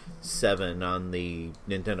Fantasy VII on the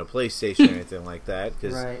Nintendo PlayStation or anything like that,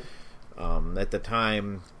 because right. At the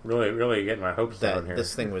time, really getting my hopes down that here.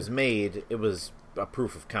 this thing was made, it was a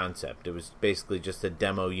proof of concept. It was basically just a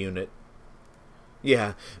demo unit.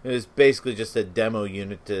 Yeah, it was basically just a demo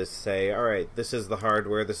unit to say, all right, this is the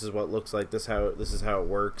hardware, this is what it looks like, this is how it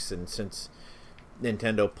works. And since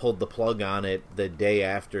Nintendo pulled the plug on it the day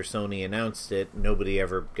after Sony announced it, nobody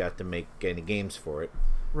ever got to make any games for it.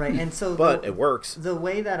 Right, and so but it works. The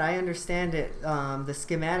way that I understand it, the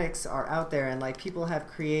schematics are out there, and like people have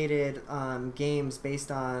created games based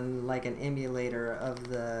on like an emulator of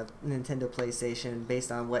the Nintendo PlayStation,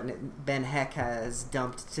 based on what Ben Heck has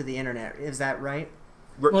dumped to the internet. Is that right?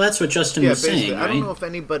 Well, that's what Justin was saying, right? I don't know if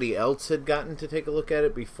anybody else had gotten to take a look at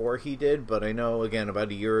it before he did, but I know, again, about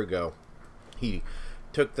a year ago, he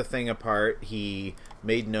took the thing apart. He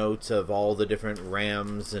made notes of all the different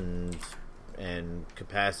RAMs and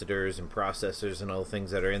capacitors and processors and all the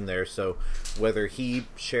things that are in there. So whether he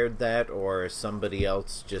shared that or somebody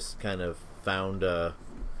else just kind of found a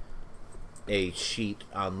sheet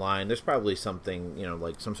online, there's probably something,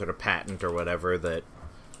 like some sort of patent or whatever that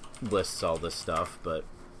lists all this stuff. But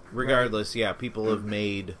regardless, yeah, people have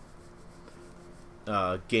made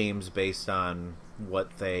games based on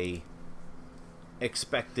what they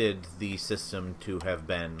expected the system to have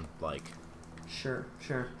been like. Sure.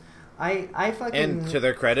 I fucking... And to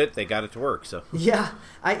their credit, they got it to work, so... Yeah,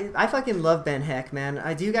 I fucking love Ben Heck, man.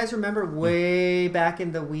 Do you guys remember way back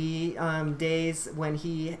in the Wii days when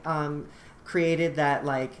he created that,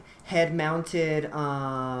 like, head-mounted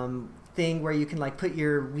thing where you can, like, put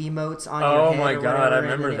your Wiimotes on your head Oh my or god, whatever, I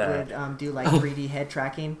remember and then that. it would do, like, 3D head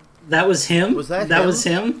tracking? That was him? Was that That him? was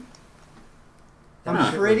him?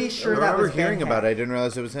 I'm pretty sure that was Ben hearing Heck. about it. I didn't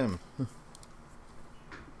realize it was him.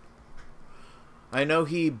 I know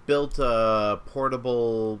he built a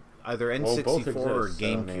portable, either N64 both or exist, so,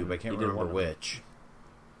 GameCube. I mean, I can't he did remember one of them. which.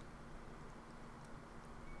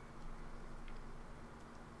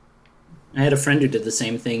 I had a friend who did the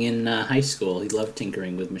same thing in high school. He loved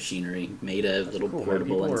tinkering with machinery. Made a little Cool, man.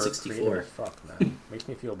 portable People are N64. creative as fuck, man. Makes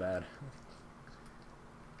me feel bad.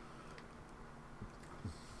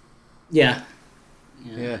 Yeah.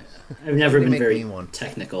 Yeah. I've never They been make very me one.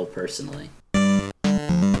 technical, personally.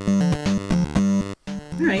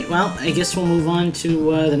 Alright, well, I guess we'll move on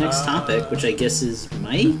to the next topic, which I guess is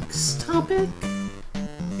Mike's topic?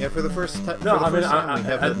 Yeah, for the first time, No, for I the mean, first time we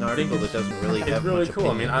have I an think article that it's- doesn't really It's have really much cool.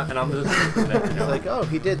 opinion. And I'm just thinking that, It's like, oh,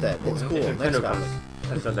 he did that. It's cool. If Next Nintendo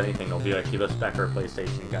topic. says anything, they'll be like, give us back our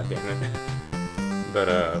PlayStation, goddammit. But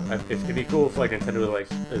it'd be cool if like Nintendo, like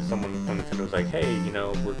if someone from Nintendo was like, hey,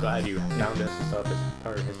 we're glad you found us and stuff. It's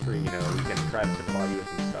part of history. We can try to supply you with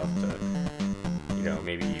some stuff to,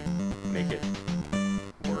 maybe make it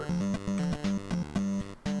work.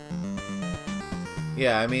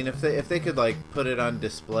 Yeah, I mean, if they could like put it on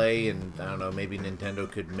display, and I don't know, maybe Nintendo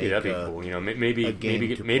could make That'd be a, cool. a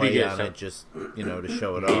game to play get on some, it, just to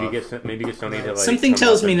show it maybe off. get Sony to like Something come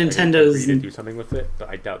tells up me and Nintendo's- agree to do something with it, but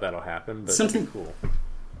I doubt that'll happen. But Something- that'd be cool.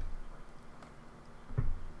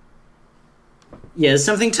 Yeah,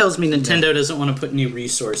 something tells me Nintendo doesn't want to put new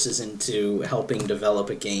resources into helping develop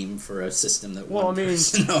a game for a system that Well, one I mean-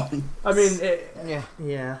 person owns. I mean, Yeah,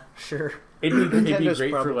 Yeah, sure. it'd be Nintendo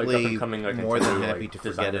great for like up probably and coming like more than Nintendo, happy like, to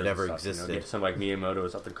forget it designers ever and stuff, existed. Get some like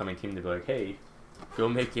Miyamoto's up and coming team to be like, hey, go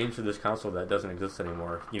make games for this console that doesn't exist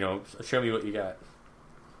anymore. You know, show me what you got.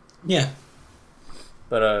 Yeah.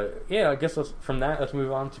 But yeah, I guess from that let's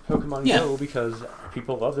move on to Pokemon Go because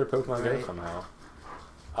people love their Pokemon Go somehow.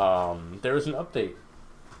 There was an update.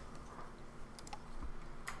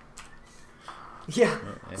 Yeah,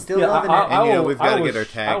 still loving it. And you know, we've got to get our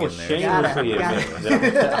tag in there. Shamelessly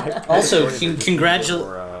admit that Also,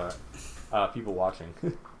 congratulations. For people watching.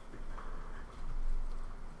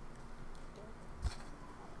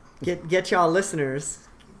 Get y'all listeners.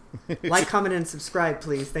 Like, comment, and subscribe,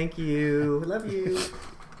 please. Thank you. Love you.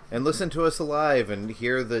 And listen to us live and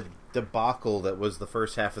hear the debacle that was the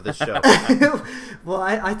first half of the show. Well,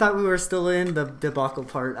 I thought we were still in the debacle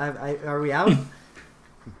part. Are we out?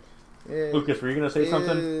 Lucas, were you going to say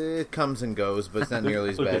something? It comes and goes, but it's not nearly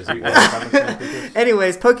as bad as it was.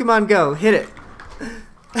 Anyways, Pokemon Go. Hit it.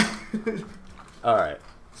 Alright.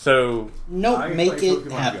 So... Nope, make play it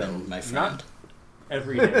Pokemon happen, Go. my friend. Not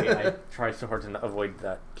every day. I try so hard to avoid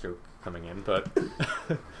that joke coming in, but...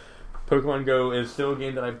 Pokemon Go is still a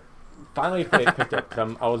game that I finally picked up.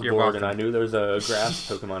 I was You're bored, welcome. and I knew there was a grass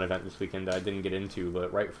Pokemon event this weekend that I didn't get into,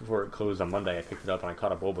 but right before it closed on Monday, I picked it up and I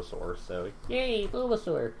caught a Bulbasaur, so yay,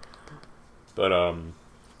 Bulbasaur! But,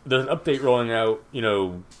 there's an update rolling out, you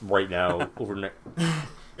know, right now, over the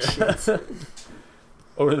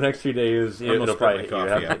next few days. It'll probably hit you. It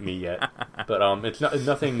hasn't hit me yet. But, it's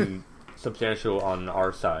nothing substantial on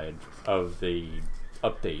our side of the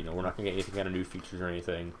update. You know, we're not going to get anything kind of new features or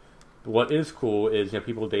anything. What is cool is, you know,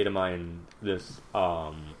 people data mine this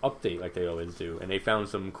update like they always do, and they found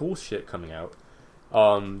some cool shit coming out.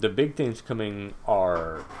 The big things coming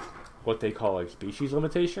are what they call like species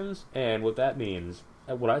limitations, and what that means,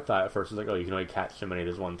 what I thought at first was like, oh, you can only catch so many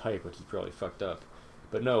as one type, which is really fucked up.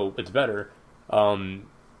 But no, it's better.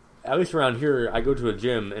 At least around here, I go to a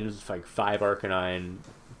gym and there's like 5 Arcanine,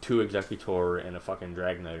 2 Executor, and a fucking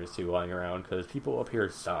Dragonite or 2 lying around because people up here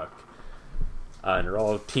suck. And they're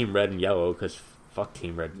all Team Red and Yellow, because fuck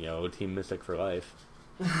Team Red and Yellow, Team Mystic for life.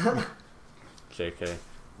 JK.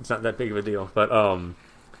 It's not that big of a deal, but,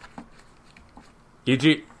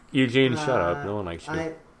 Eugene, shut up. No one likes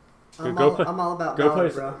you. I'm all about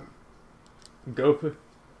valid, bro. Go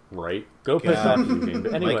piss off, Eugene.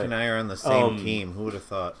 But anyway, Mike and I are on the same team. Who would have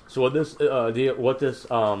thought? So what this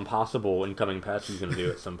possible incoming patch is going to do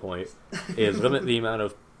at some point is limit the amount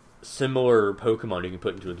of similar Pokemon you can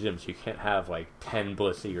put into a gym, so you can't have like 10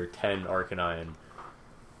 Blissey or 10 Arcanine,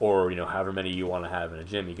 or you know however many you want to have in a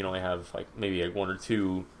gym. You can only have like maybe like 1 or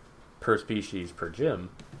 2 per species per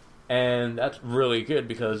gym, and that's really good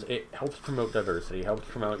because it helps promote diversity, helps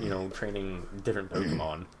promote training different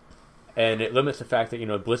Pokemon, and it limits the fact that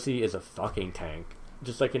Blissey is a fucking tank.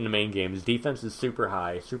 Just like in the main games, defense is super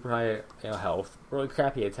high health, really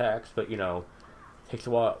crappy attacks, but takes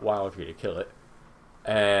a while for you to kill it.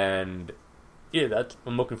 And yeah,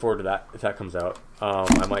 I'm looking forward to that if that comes out.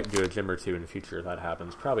 I might do a gym or 2 in the future if that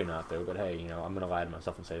happens. Probably not though, but hey, I'm gonna lie to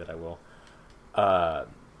myself and say that I will.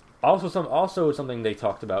 Also something they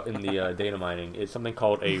talked about in the data mining is something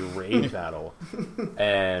called a raid battle,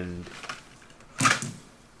 and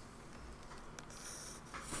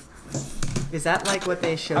is that like what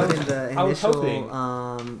they showed in the initial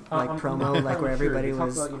promo, like where everybody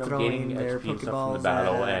was throwing their Pokeballs in the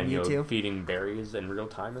battle at and Mewtwo? feeding berries in real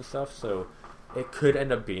time and stuff? So it could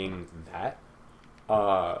end up being that.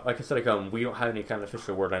 Like I said, we don't have any kind of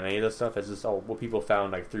official word on any of this stuff. It's just all what people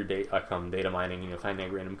found through data mining. Finding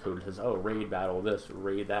a random code that says, "Oh, raid battle this,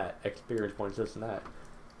 raid that, experience points this and that."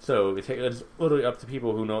 So it's literally up to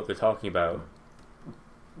people who know what they're talking about.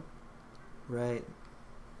 Right.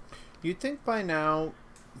 You'd think by now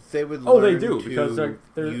they would. Oh, learn they do, to because there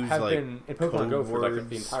use, have like, been in Pokemon Go for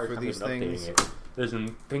the entire for time these they've been things. updating it. There's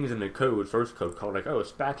things in the source code called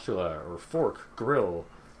spatula or fork, grill,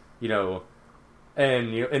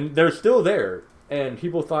 and they're still there. And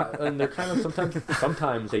people thought, and they're kind of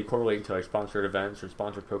sometimes they correlate to sponsored events or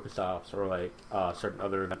sponsored Pokestops or certain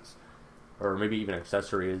other events, or maybe even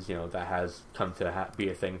accessories. That has come to be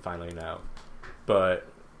a thing finally now. But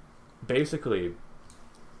basically,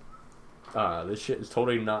 this shit is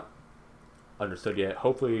totally not understood yet.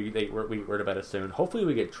 Hopefully we word about it soon. Hopefully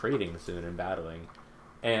we get trading soon and battling,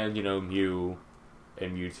 and Mew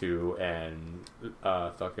and Mewtwo and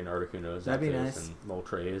fucking Articuno, That'd be Zapdos, nice. and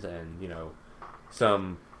Moltres, and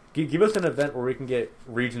some. Give us an event where we can get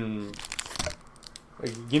region.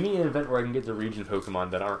 Give me an event where I can get the region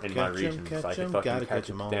Pokemon that aren't in my region, so I can fucking catch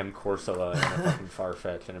a damn Corsola and a fucking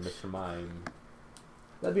Farfetch and a Mr. Mime.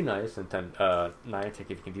 That'd be nice, and then Niantic if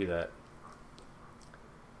you can do that.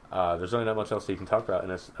 There's really not much else you can talk about in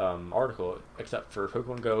this article, except for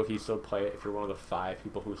Pokemon Go. If you still play it, if you're one of the 5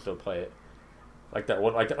 people who still play it, like that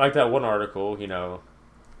one article, you know,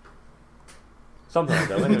 something like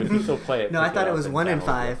that. Anyway, if you still play it, No, I pick thought it up was and 1 in download the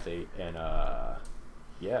 5. update, and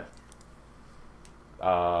yeah.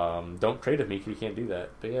 Don't trade with me because you can't do that.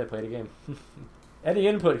 But yeah, play the game. Any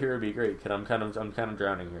input here would be great because I'm kind of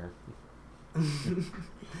drowning here.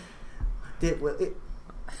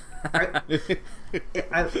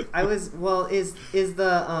 I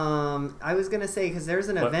was gonna say because there's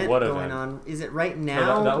an event what going event? on. Is it right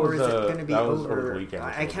now that or is was, it going to be that was over? over the weekend or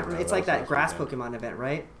I can't something. remember. It's That like was that last grass weekend. Pokemon event,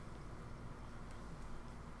 right?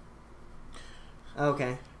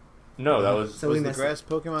 Okay. No, that was. So we Was the missed grass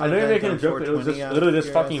Pokemon I know you're event making a on joke, but it was 420 just out literally of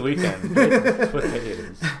this fucking curiosity? weekend. That's what day it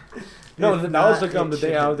is. No, If that not, was like it the should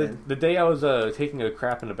day have been. the day I was taking a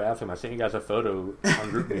crap in the bathroom. I sent you guys a photo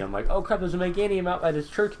on GroupMe. I'm like, oh crap, there's a Meganium out at this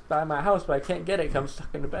church by my house, but I can't get it because I'm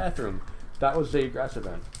stuck in the bathroom. That was the grass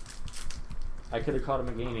event. I could have caught a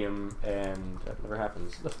Meganium, and that never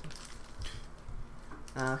happens.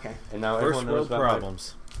 Okay. And now First everyone knows world about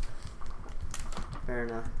problems. Fair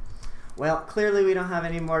enough. Well, clearly we don't have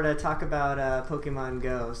any more to talk about Pokemon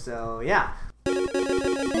Go, so yeah.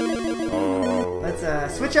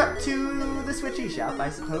 Let's switch up to the Switch eShop, I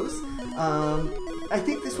suppose. I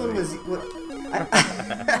think this one was what.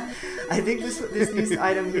 I think this news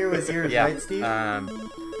item here was yours, Yeah. right, Steve?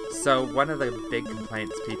 So one of the big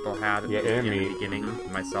complaints people had Yeah, in and the me.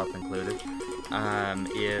 beginning, myself included,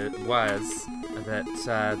 it was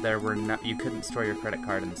that there were you couldn't store your credit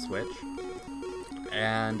card in the Switch.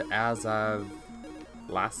 And as of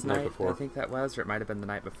last Night night, before. I think that was, or it might have been the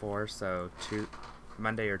night before, so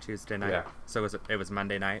Monday or Tuesday night. Yeah. So it was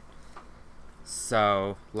Monday night.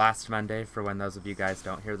 So last Monday, for when those of you guys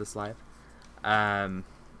don't hear this live.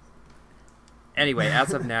 Anyway,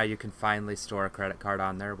 as of now, you can finally store a credit card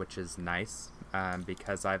on there, which is nice,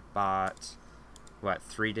 because I've bought,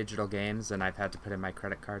 3 digital games, and I've had to put in my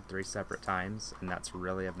credit card 3 separate times, and that's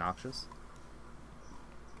really obnoxious.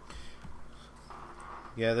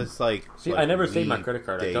 Yeah, that's like. See, like I never saved my Wii credit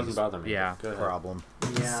card. It days doesn't bother me. Yeah. Go ahead. problem.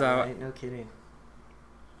 Yeah, so- right, no kidding.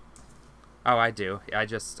 Oh, I do. I am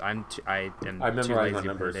I too memorize lazy my to put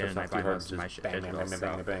numbers, it so in, it's and I not buy too hard most to of my just shit bang, bang, digital, bang,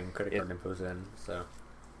 bang, so- bang, credit card infos in. So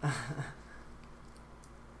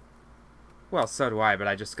Well, so do I, but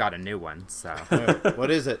I just got a new one, so...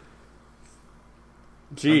 What is it?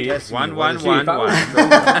 Gee, testing One, you. one, What is one, if I was one.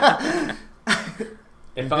 drunk,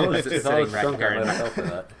 if I was Sitting right drunk, here I in might my- have felt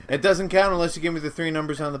that. It doesn't count unless you give me the 3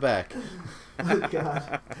 numbers on the back. Oh,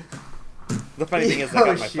 gosh. The funny thing is, I Oh,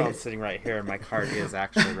 got my phone shit. sitting right here, and my card is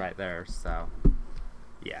actually right there, so...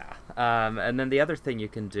 Yeah. And then the other thing you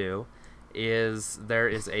can do is there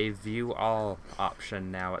is a view all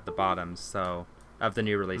option now at the bottom, so... Of the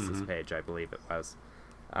new releases page, I believe it was.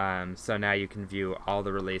 So now you can view all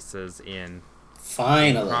the releases in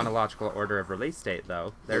Finally. chronological order of release date,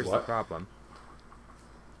 though. There's the what? problem.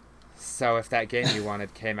 So if that game you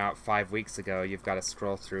wanted came out 5 weeks ago, you've got to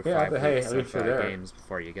scroll through Yeah, 5 but hey, weeks at least of you're there. games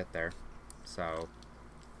before you get there. So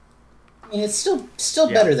I mean, it's still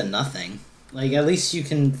Yeah. better than nothing. Like, at least you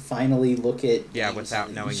can finally look at yeah, games without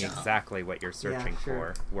in the knowing eShop. exactly what you're searching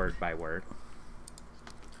sure. for, word by word.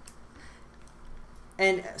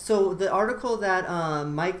 And so the article that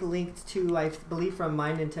Mike linked to, I believe from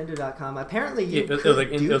MyNintendo.com, apparently you It was could like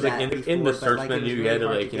in- do it was like that in before, the but, search like, it was menu, you really had to,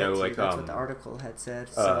 hard like, you get know, to. like, That's what the article had said.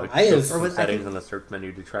 So. I have- some Or was- I settings think- on the search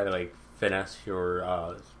menu to try to like finesse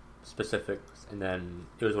your specifics, and then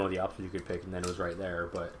it was one of the options you could pick, and then it was right there.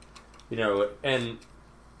 But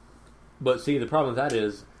but see, the problem with that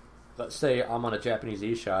is, let's say I'm on a Japanese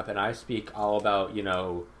eShop and I speak all about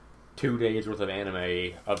 2 days worth of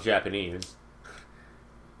anime of Japanese,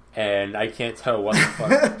 and I can't tell what the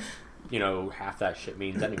fuck half that shit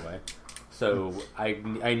means anyway. So I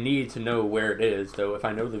need to know where it is. So if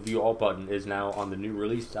I know the view all button is now on the new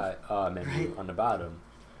release menu on the bottom,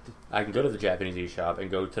 I can go to the Japanese eShop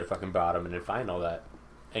and go to the fucking bottom and then find all that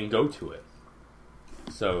and go to it.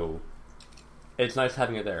 So it's nice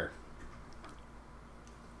having it there.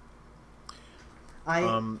 I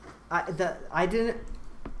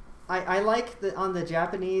like the on the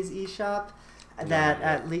Japanese eShop that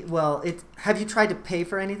Yeah. at least have you tried to pay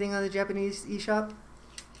for anything on the Japanese eShop?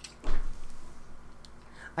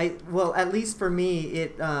 At least for me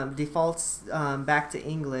it defaults back to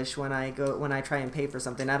English when I try and pay for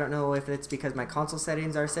something. I don't know if it's because my console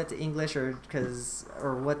settings are set to English or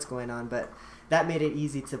what's going on, but that made it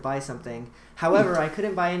easy to buy something. However, I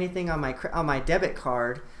couldn't buy anything on my debit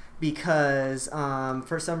card because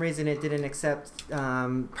for some reason it didn't accept,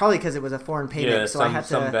 probably because it was a foreign payment, so I had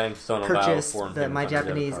some to banks don't allow purchase foreign my payments on a debit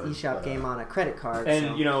Japanese card, eShop but, game on a credit card. And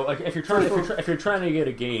so. you know, like if you're trying to get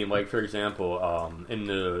a game, like for example, in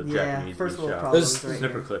the Japanese first world eShop, problems right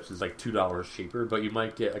Snipper here. Clips is like $2 cheaper, but you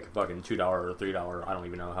might get like a fucking $2 or $3. I don't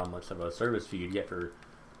even know how much of a service fee you'd get for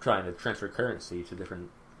trying to transfer currency to different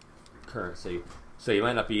currency. So you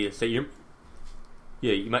might not be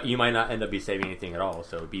you might not end up be saving anything at all.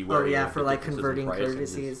 So be wary. Oh yeah, of for the like differences in converting price and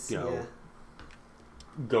currencies. just, you know,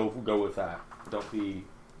 yeah. go with that.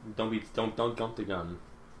 Don't jump the gun.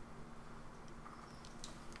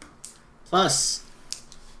 Plus,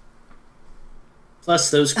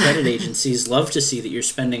 those credit agencies love to see that you're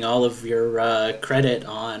spending all of your credit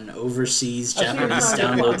on overseas Japanese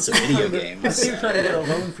downloads of video games. I see you're trying to get a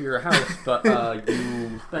loan for your house, but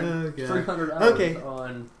you spent $300 Okay.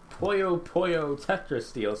 on Puyo Puyo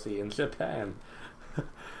Tetris DLC in Japan.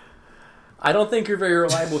 I don't think you're very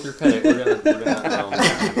reliable with your credit. We're gonna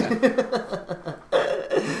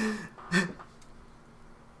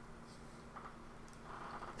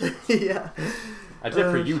Yeah. That's it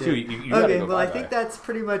for you shit. too. You gotta Okay, go well, I bye-bye. think that's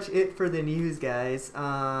pretty much it for the news, guys.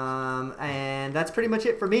 And that's pretty much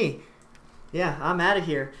it for me. Yeah, I'm out of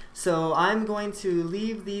here. So I'm going to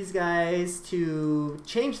leave these guys to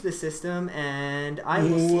change the system, and I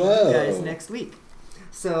will see you guys next week.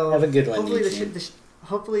 So Have a good one, hopefully Eugene.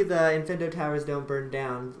 hopefully the Infendo towers don't burn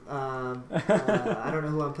down. I don't know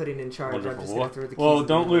who I'm putting in charge. I'm Wonderful. just going to throw the keys. Well, in the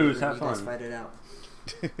don't river lose. and Have you guys fun. fight it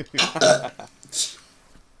out.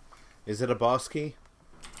 Is it a boss key?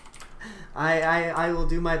 I will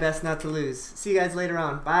do my best not to lose. See you guys later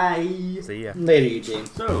on. Bye. See ya. Later, Eugene.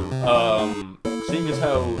 So, seeing as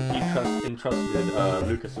how he entrusted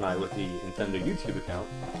Lucas and I with the Nintendo YouTube account,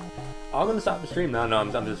 I'm gonna stop the stream now. No,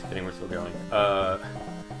 I'm just kidding. We're still going.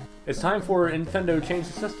 It's time for Nintendo Change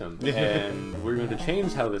the System, and we're going to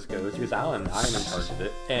change how this goes because I am in charge of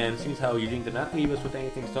it. And seeing as how Eugene did not leave us with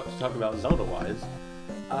anything to talk about Zelda-wise,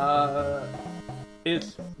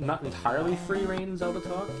 it's not entirely free reign Zelda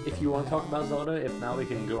talk. If you want to talk about Zelda, if not, we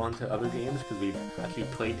can go on to other games because we've actually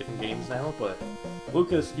played different games now. But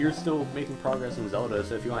Lucas, you're still making progress in Zelda,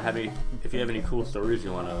 so if you have any cool stories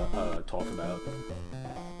you want to talk about,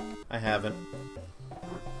 I haven't.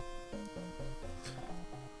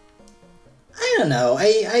 I don't know.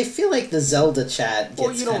 I feel like the Zelda chat Well,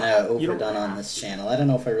 gets you don't- kind of you don't overdone on have this to. channel. I don't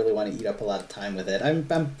know if I really want to eat up a lot of time with it. I'm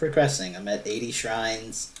progressing. I'm at 80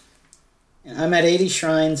 shrines. I'm at 80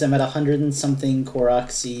 shrines. I'm at 100 and something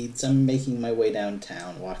Korok seeds. I'm making my way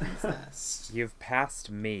downtown, walking fast. You've passed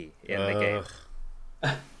me in the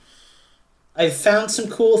game. I've found some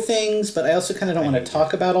cool things, but I also kind of don't want to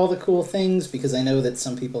talk about all the cool things because I know that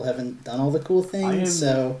some people haven't done all the cool things.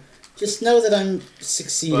 So just know that I'm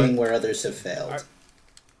succeeding where others have failed.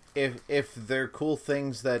 If they're cool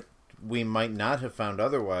things that we might not have found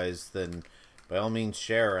otherwise, then by all means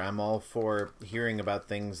share. I'm all for hearing about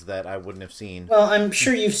things that I wouldn't have seen. Well, I'm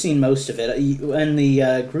sure you've seen most of it. In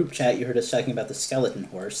the group chat, you heard us talking about the skeleton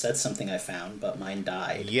horse. That's something I found, but mine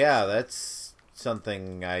died. Yeah, that's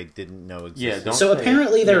something I didn't know existed. yeah. Don't So say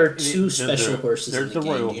apparently it. there are There's two special horses in There's the the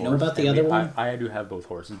game. royal Do you know horse, about the and other one? I do have both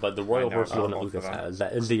horses, but the royal know horse is the one about that both Lucas of them. has.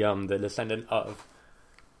 That is the descendant of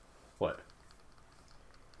what?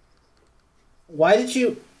 Why did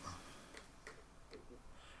you...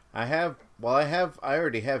 I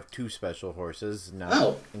already have two special horses now,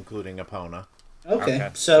 Oh. including Epona. Okay,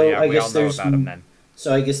 so yeah, I we guess all know there's... about him then.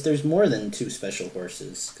 So I guess there's more than two special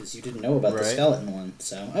horses, because you didn't know about the Right. skeleton one.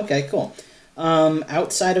 So, okay, cool.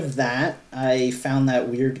 Outside of that, I found that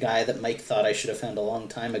weird guy that Mike thought I should have found a long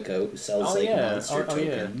time ago who sells, monster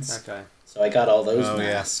tokens. that guy. So I got all those Oh, yeah.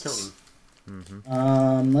 masks.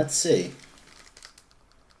 Tilton. Let's see.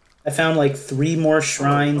 I found like 3 more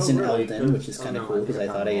shrines in really? Elden, which is kind of no, cool I think because I I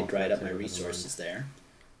found thought I them had all. dried up my That's it. resources there.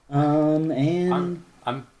 And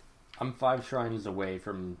I'm 5 shrines away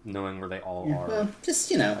from knowing where they all are. well,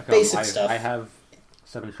 just Like, basic stuff. I have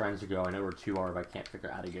 7 shrines to go. I know where 2 are, but I can't figure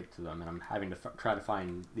out how to get to them, and I'm having to try to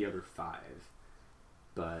find the other 5.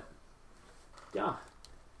 But yeah,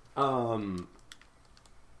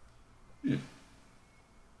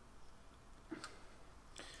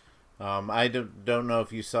 I don't know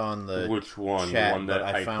if you saw in the which one? chat, The one that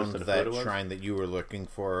but I found posted a that photo of? shrine that you were looking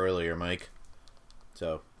for earlier, Mike.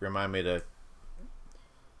 So remind me to.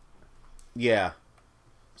 Yeah.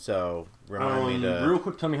 So remind me to. Real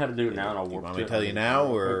quick, tell me how to do it now, and I'll You work. want me to tell you now,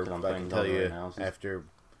 or I'm I playing can tell Zelda you right now, so after?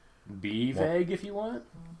 be vague if you want.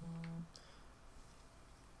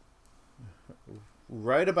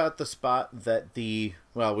 Right about the spot that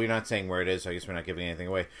we're not saying where it is, so I guess we're not giving anything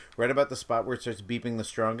away. Right about the spot where it starts beeping the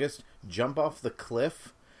strongest, jump off the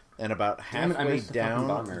cliff, and about Damn it, I halfway missed the fucking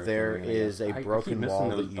bomb down arrow there thing, I is guess. a I keep broken missing wall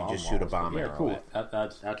those that you bomb just shoot a walls, bomb but arrow yeah, cool. at.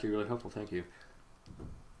 That's actually really helpful. Thank you.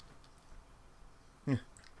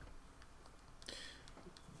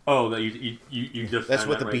 Oh, that you just. That's found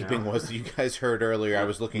what the that right beeping now? was that you guys heard earlier. I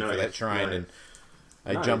was looking for that Nice, shrine, nice. and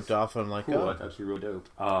I Nice. jumped off, and I'm like, Cool, oh. that's actually real dope.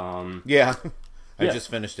 Yeah. I Yeah. just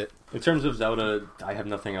finished it. In terms of Zelda, I have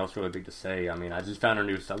nothing else really big to say. I mean, I just found a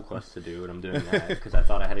new subquest to do, and I'm doing that because I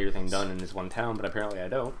thought I had everything done in this one town, but apparently I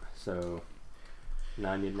don't. So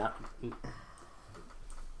now I need not.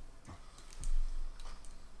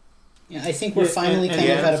 Yeah, I think we're Yeah, finally and- kind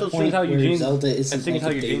yeah, of at so a seeing point how where Eugene- Zelda And isn't seeing like how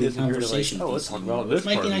a Eugene daily isn't here to like, conversation oh, let's piece talk anymore, about this which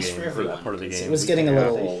might part be of the nice game for or everyone. that part of the because game. It was We getting a can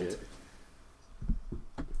little say old. shit.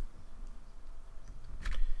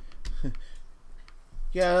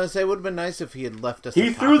 Yeah, it would have been nice if he had left us. He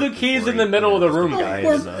a threw the topic keys before in the he, middle of the room, Oh,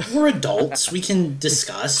 guys. we're adults. We can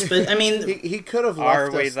discuss, but I mean, He could have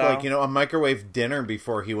Are left we, us, though? like, a microwave dinner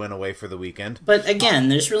before he went away for the weekend. but again,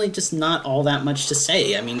 there's really just not all that much to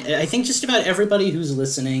say. I mean, I think just about everybody who's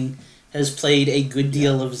listening has played a good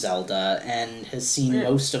deal of Zelda and has seen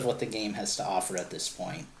most of what the game has to offer at this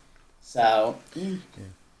point. So,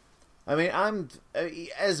 I mean, I'm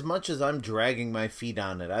as much as I'm dragging my feet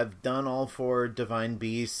on it. I've done all 4 Divine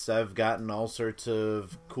Beasts. I've gotten all sorts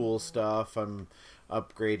of cool stuff. I'm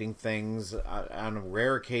upgrading things. On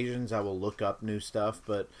rare occasions, I will look up new stuff.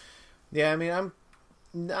 But yeah, I mean, I'm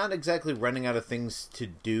not exactly running out of things to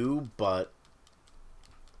do. But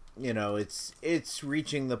it's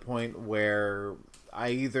reaching the point where I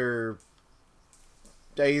either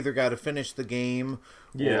got to finish the game.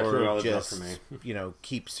 Yeah, or true, that was enough just, for me.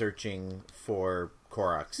 keep searching for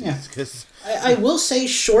Korok Yeah. seeds, because I will say,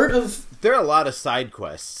 short of there are a lot of side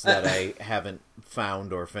quests that I haven't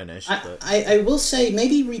found or finished. But I will say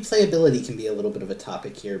maybe replayability can be a little bit of a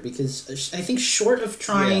topic here, because I think short of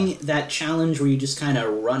trying that challenge where you just kind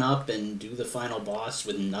of run up and do the final boss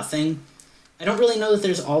with nothing, I don't really know that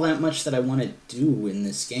there's all that much that I want to do in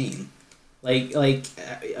this game.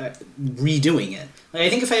 Redoing it. Like, I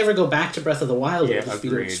think if I ever go back to Breath of the Wild, Yeah, it'll just be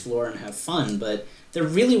to agreed. explore and have fun, but there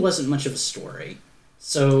really wasn't much of a story.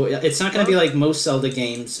 So it's not going to be like most Zelda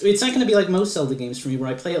games. It's not going to be like most Zelda games for me, where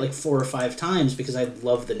I play it like 4 or 5 times because I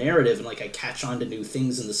love the narrative and like I catch on to new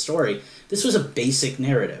things in the story. This was a basic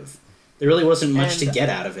narrative. There really wasn't much to get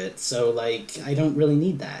out of it, so like I don't really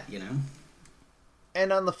need that,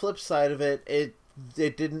 and on the flip side of it, it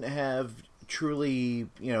didn't have truly,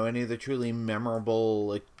 any of the truly memorable,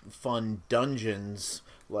 like, fun dungeons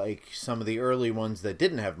like some of the early ones that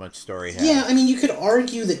didn't have much story had. Yeah, I mean, you could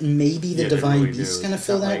argue that maybe the Yeah, they Divine really Beasts do. kind of It's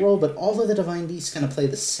fill not that like- role, but all of the Divine Beasts kind of play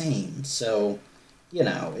the same. So,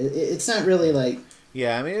 it's not really like...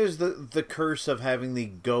 Yeah, I mean, it was the curse of having the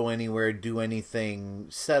go anywhere, do anything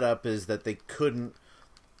setup is that they couldn't,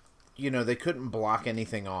 they couldn't block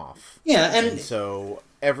anything off. Yeah, And and so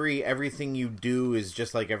everything you do is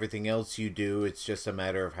just like everything else you do. It's just a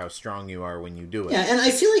matter of how strong you are when you do it. yeah, and I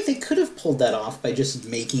feel like they could have pulled that off by just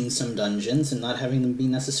making some dungeons and not having them be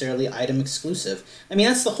necessarily item exclusive. I mean,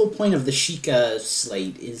 that's the whole point of the Sheikah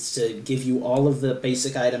slate, is to give you all of the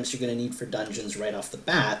basic items you're going to need for dungeons right off the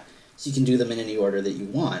bat, so you can do them in any order that you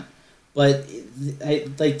want. But they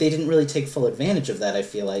didn't really take full advantage of that, I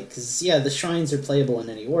feel like, because the shrines are playable in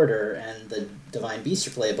any order, and the Divine Beasts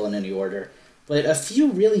are playable in any order. But a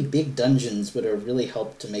few really big dungeons would have really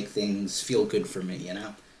helped to make things feel good for me,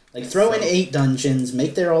 Like, throw in 8 dungeons,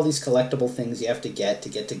 make there all these collectible things you have to get to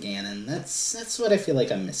Ganon. That's what I feel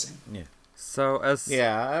like I'm missing. Yeah. So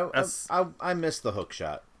I miss the hook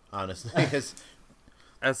shot, honestly.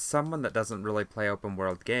 as someone that doesn't really play open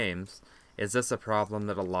world games, is this a problem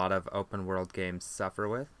that a lot of open world games suffer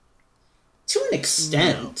with? To an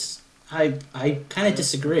extent, I kind of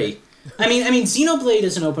disagree. I mean, Xenoblade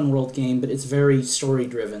is an open world game, but it's very story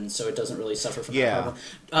driven, so it doesn't really suffer from that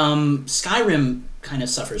problem. Skyrim kind of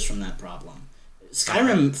suffers from that problem.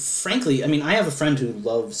 Skyrim, frankly, I mean, I have a friend who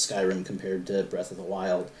loves Skyrim compared to Breath of the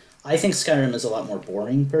Wild. I think Skyrim is a lot more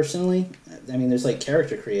boring, personally. I mean, there's, like,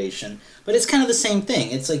 character creation, but it's kind of the same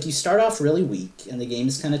thing. It's like you start off really weak, and the game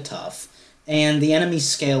is kind of tough, and the enemies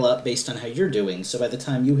scale up based on how you're doing, so by the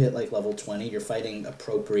time you hit, like, level 20, you're fighting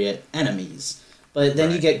appropriate enemies. But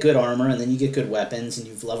then you get good armor, and then you get good weapons, and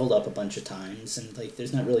you've leveled up a bunch of times, and, like,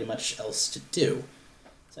 there's not really much else to do.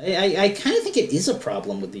 So I kind of think it is a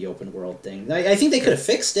problem with the open world thing. I think they could have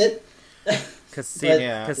fixed it. Because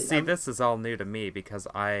But- this is all new to me, because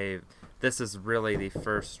this is really the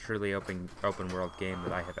first truly open world game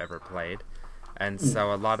that I have ever played. And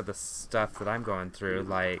so a lot of the stuff that I'm going through,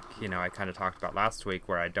 like, I kind of talked about last week,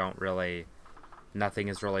 where nothing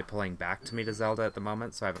is really pulling back to me to Zelda at the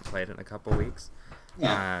moment, so I haven't played it in a couple weeks.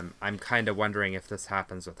 Yeah. I'm kind of wondering if this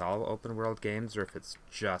happens with all open world games or if it's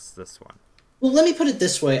just this one. Well, let me put it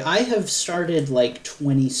this way. I have started like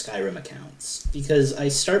 20 Skyrim accounts because I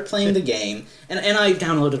start playing the game, and I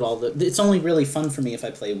downloaded all the... It's only really fun for me if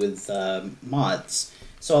I play with mods.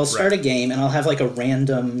 So I'll start a game, and I'll have like a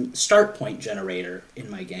random start point generator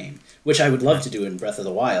in my game, which I would love to do in Breath of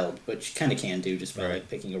the Wild, which you kind of can do just by like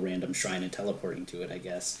picking a random shrine and teleporting to it, I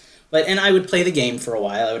guess. And I would play the game for a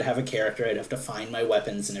while. I would have a character. I'd have to find my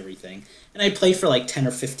weapons and everything. And I'd play for like 10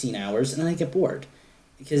 or 15 hours, and then I'd get bored.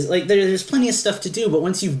 Because like there's plenty of stuff to do, but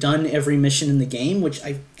once you've done every mission in the game, which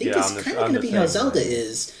I think is kind of going to be how Zelda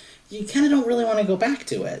is, you kind of don't really want to go back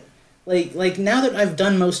to it. Like now that I've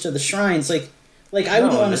done most of the shrines, I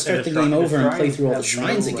wouldn't want to start the game over and play through all the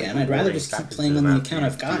shrines again. I'd rather just keep playing on the account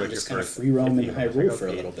I've got and just kind of free roam in Hyrule for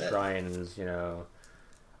a little bit. Shrines,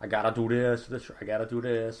 I gotta do this, I gotta do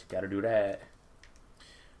this, gotta do that.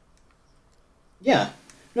 Yeah.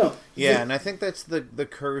 No. Yeah, and I think that's the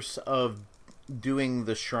curse of doing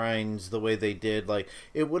the shrines the way they did. Like,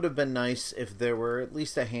 it would have been nice if there were at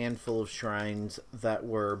least a handful of shrines that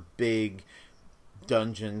were big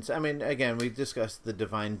dungeons. I mean, again, we discussed the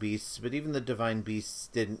Divine Beasts, but even the Divine Beasts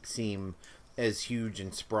didn't seem as huge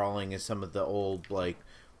and sprawling as some of the old, like,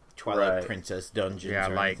 Twilight Princess dungeons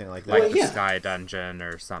or anything like that. Like the Sky Dungeon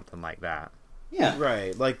or something like that. Yeah.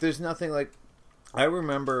 Right. Like, there's nothing like... I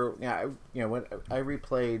remember, when I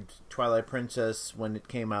replayed Twilight Princess when it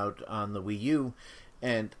came out on the Wii U,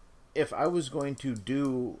 and if I was going to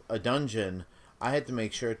do a dungeon, I had to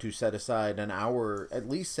make sure to set aside an hour, at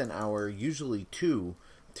least an hour, usually 2,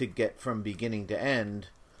 to get from beginning to end,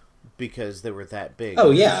 because they were that big.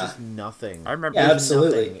 Oh, yeah. There's just nothing. I remember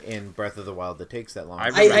absolutely. Nothing in Breath of the Wild that takes that long. I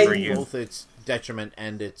remember both its detriment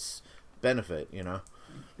and its benefit, What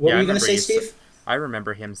were you going to say, Steve? I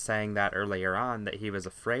remember him saying that earlier on, that he was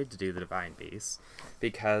afraid to do the Divine Beasts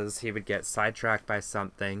because he would get sidetracked by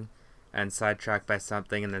something and sidetracked by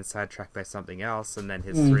something and then sidetracked by something else, and then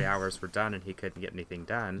his 3 hours were done and he couldn't get anything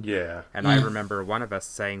done. Yeah. And I remember one of us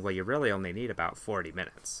saying, well, you really only need about 40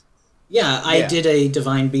 minutes. Yeah, I did a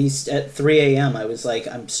Divine Beast at 3 a.m. I was like,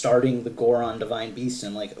 I'm starting the Goron Divine Beast, and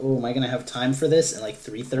I'm like, oh, am I going to have time for this? And like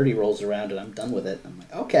 3:30 rolls around and I'm done with it. I'm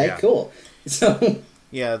like, okay, cool. So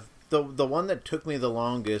yeah, the one that took me the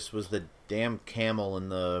longest was the damn camel in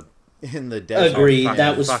the desert. Agreed. Fuck,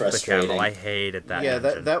 that was fuck frustrating. The camel. I hated that. Yeah,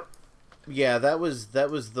 engine. that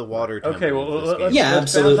was the water. Okay, well, temple of this game. Yeah,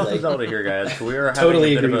 let's bounce off absolutely. of Zelda here, guys. We are having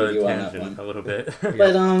Totally a bit agree of with you a on that tangent, one. a little bit.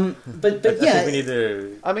 but I yeah, think we need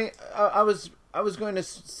to. I mean, I was going to.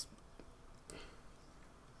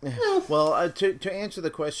 Well, to answer the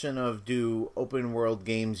question of do open world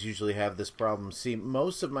games usually have this problem? See,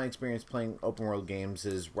 most of my experience playing open world games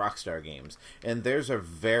is Rockstar games, and theirs are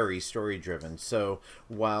very story driven. So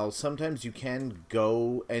while sometimes you can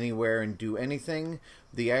go anywhere and do anything,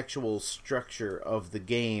 the actual structure of the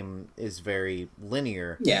game is very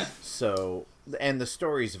linear. Yeah. So, and the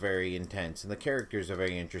story's very intense, and the characters are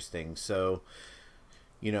very interesting. So,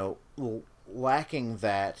 lacking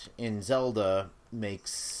that in Zelda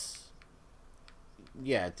makes,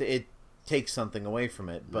 it takes something away from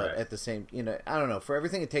it. But at the same, I don't know. For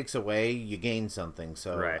everything it takes away, you gain something.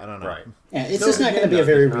 So I don't know. Right. Yeah, it's So, just not going to be a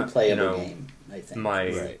very it's not, replayable game, I think. my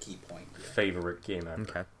is the key point. Yeah. favorite game ever.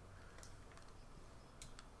 Okay.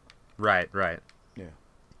 Right. Yeah.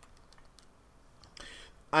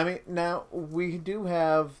 I mean, now, we do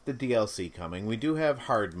have the DLC coming. We do have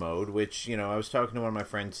hard mode, which, I was talking to one of my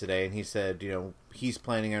friends today, and he said, he's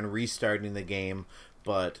planning on restarting the game,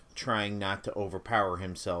 but trying not to overpower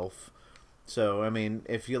himself. So, I mean,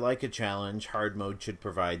 if you like a challenge, hard mode should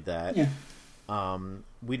provide that. Yeah.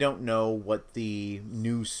 We don't know what the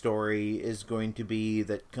new story is going to be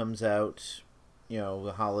that comes out,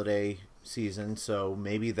 the holiday season, so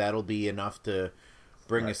maybe that'll be enough to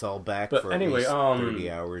bring us all back for at least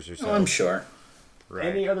 30 hours or so. Oh, I'm sure. Right.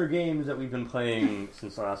 Any other games that we've been playing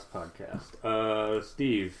since the last podcast?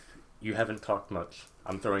 Steve, you haven't talked much.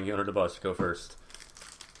 I'm throwing you under the bus. Go first.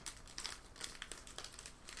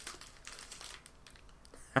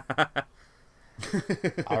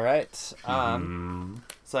 All right.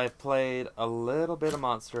 So I played a little bit of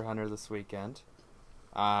Monster Hunter this weekend.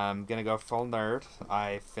 I'm gonna go full nerd.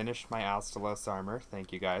 I finished my Astalos armor.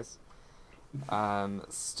 Thank you guys.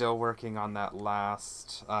 Still working on that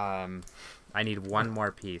last. I need one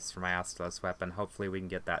more piece for my Astalos weapon. Hopefully we can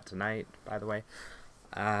get that tonight. By the way.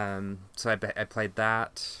 So I played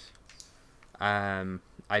that.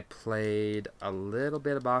 I played a little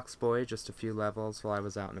bit of Box Boy, just a few levels while I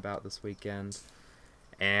was out and about this weekend.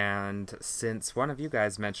 And since one of you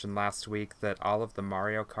guys mentioned last week that all of the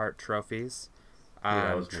Mario Kart trophies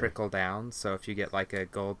that was me. trickle down. So if you get like a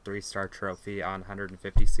gold 3-star trophy on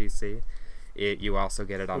 150cc, you also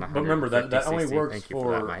get it on 150cc. But remember that only works Thank you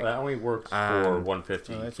for that, Mike. that only works for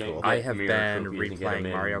 150. that's You can't cool. get I have mirror been trophies and get them replaying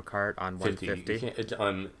in Mario Kart on 50. 150. You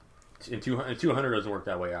can't, in 200 doesn't work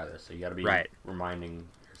that way either. So you got to be Right. reminding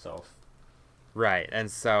yourself. Right, and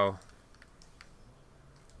so...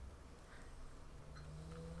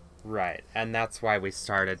 Right, and that's why we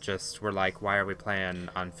started we're like, why are we playing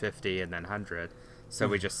on 50 and then 100? So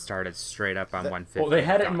we just started straight up on 150. Well, they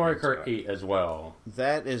had it in and Mario got into Kart it. 8 as well.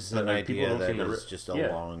 That is an Like, people idea don't that seem to is just a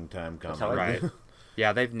yeah. long time coming. how I Right.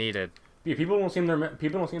 Yeah, they've needed... Yeah, people don't seem to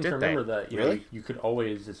Did remember they? that. You Really? know, you could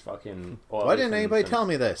always just fucking. Well, Why didn't anybody tell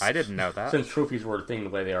me this? I didn't know that. Since trophies were a thing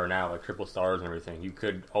the way they are now, like triple stars and everything, you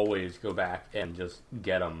could always go back and just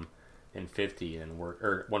get them in 50 and work,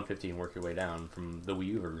 or 150 and work your way down from the Wii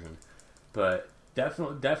U version. But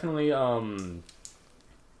definitely,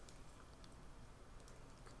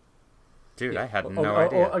 Dude, I had no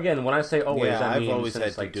idea. Again, when I say always, Yeah, I I've mean always since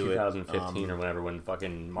had to like do it, 2015 or whenever when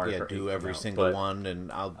fucking Mario Yeah, Kart 8 do came every out. single But, one,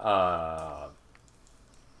 and I'll.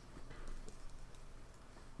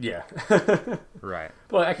 Yeah. Right.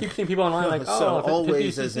 Well, I keep seeing people online like, So oh,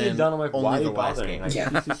 always 50cc as is in done. I'm like, only why are the you last bothering? game. Like, Yeah.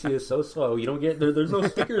 50cc is so slow. You don't get there's no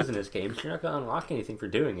stickers in this game, so you're not gonna unlock anything for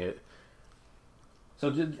doing it. So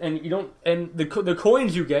and you don't the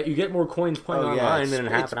coins you get more coins playing Oh, yeah, online it's- than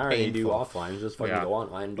in half it's an hour than you do painful. offline. Just fucking Yeah. go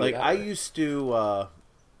online and do Like that. I used to.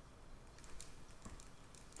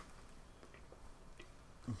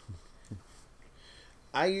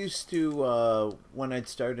 I used to, when I'd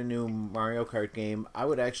start a new Mario Kart game, I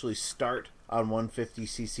would actually start on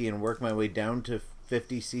 150cc and work my way down to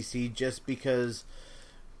 50cc just because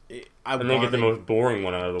I and then get the wanted most boring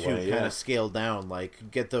one out of the to way. kind Yeah. of scale down,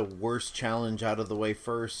 like get the worst challenge out of the way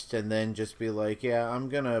first, and then just be like, yeah, I'm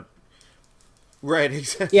gonna. Right,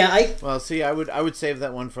 exactly. Yeah, Well, see, I would save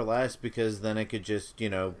that one for last because then I could just,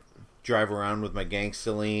 drive around with my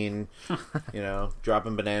gangsterline,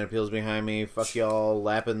 dropping banana peels behind me, fuck y'all,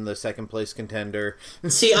 lapping the second place contender.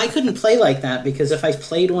 see, I couldn't play like that because if I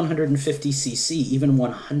played 150cc, even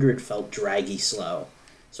 100 felt draggy slow.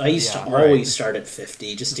 So I used to always start at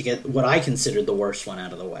 50 just to get what I considered the worst one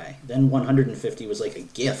out of the way. Then 150 was like a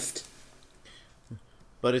gift.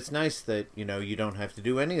 But it's nice that, you don't have to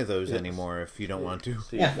do any of those anymore if you don't want to.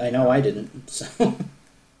 Yeah, I know I didn't. So.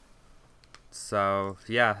 So,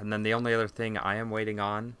 yeah, and then the only other thing I am waiting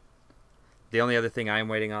on,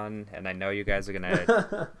 and I know you guys are going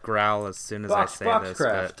to growl as soon as I say this,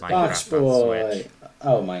 but Boxcraft. Box Minecraft on Boy. Switch.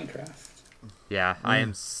 Oh, Minecraft. Yeah, I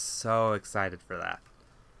am so excited for that.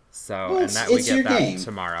 So, Well, and that we it's your get that game.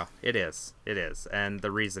 tomorrow. It is. And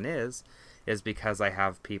the reason is because I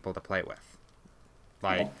have people to play with.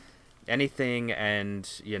 Like, anything, and,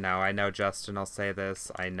 I know Justin will say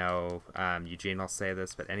this, I know Eugene will say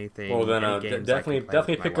this, but anything, Well, then any games I can play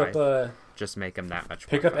definitely with pick my up wife, just make them that much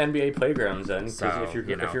pick more up fun. NBA Playgrounds then, because So, if your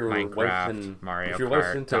Minecraft, wife's in, Mario if your wife's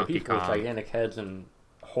Kart, into Donkey people with Kong. gigantic heads and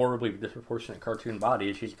horribly disproportionate cartoon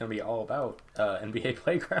bodies, she's gonna be all about NBA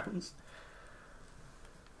Playgrounds.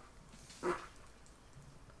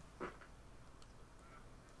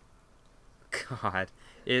 God.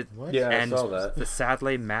 Yeah, and I saw that.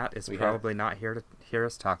 Sadly, Matt is We probably not here to hear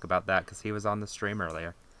us talk about that because he was on the stream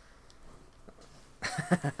earlier.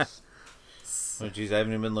 Oh, geez, I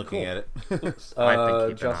haven't even been looking at it. I've been keeping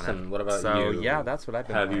on Justin, it. what about So, you? yeah, that's what I've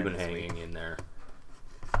been Have you playing been this week. hanging in there?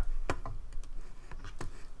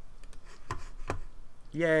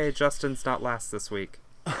 Yay, Justin's not last this week.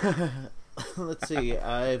 Let's see,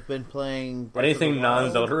 I've been playing Breath of Anything the Wild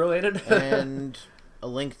non-Zelda related? and A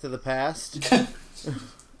Link to the Past.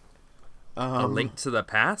 A Link to the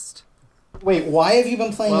Past? Wait, why have you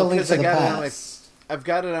been playing Well, A Link 'cause to I the got it on my- Past? I've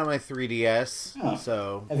got it on my 3DS, Oh.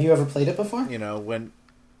 so Have you ever played it before? when.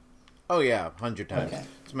 Oh yeah, 100 times. Okay.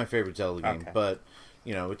 It's my favorite Zelda game, Okay. but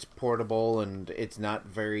it's portable and it's not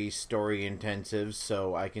very story intensive,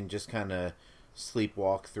 so I can just kind of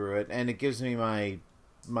sleepwalk through it, and it gives me my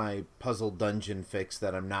puzzle dungeon fix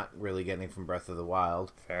that I'm not really getting from Breath of the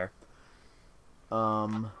Wild. Fair.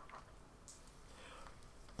 I'm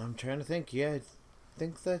trying to think. Yeah, I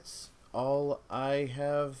think that's all I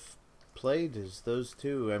have played is those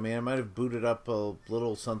two. I mean, I might have booted up a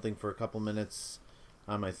little something for a couple minutes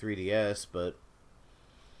on my 3DS, but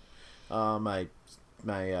my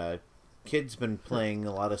kid's been playing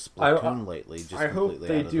a lot of Splatoon lately. Just I hope completely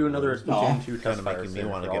they out of do the another blue. Splatoon 2 Kinda test fire making me soon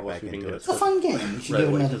wanna for get all of back us who didn't into get it. It's a fun game. You should right give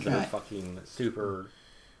it away another because they're try. fucking super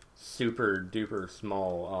duper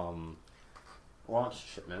small launch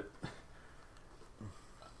shipment.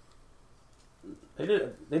 They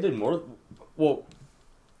did more. Well,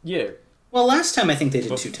 yeah, Well, last time I think they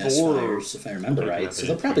did 2 test Before- fires, if I remember right. So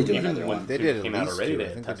they'll probably do another one. They did at came out least already. two. They I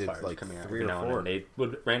had think they test did, fires like, coming out 3 or every now and 4. then. They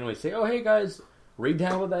would randomly say, "Oh, hey guys,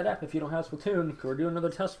 re-download that app if you don't have Splatoon. We're doing another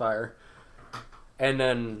test fire." And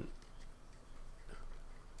then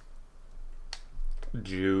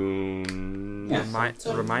June. Yeah.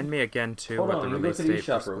 Remind me again too Hold what on, the let me go release to the date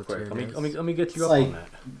for eShop real quick. Splatoon Let is. me get you It's up like- on that.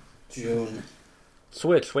 June,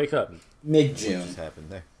 Switch, wake up. What mid-June. just happened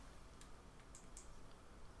there?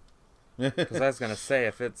 Because I was gonna say,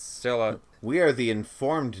 if it's still a We are the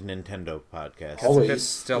informed Nintendo podcast. Always. if it's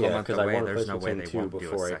still a month because I away, want to there's play no way Splatoon they 2 won't do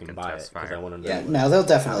before a I can second buy it test because I fire. want to know. Yeah, no, they'll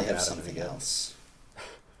definitely how have bad I'm something gonna get. else.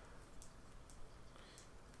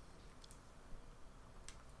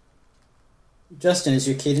 Justin, is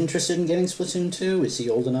your kid interested in getting Splatoon 2? Is he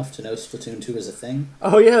old enough to know Splatoon 2 is a thing?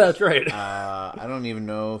 Oh yeah, that's right. I don't even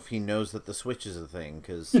know if he knows that the Switch is a thing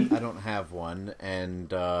because I don't have one, and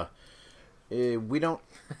we don't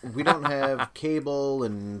have cable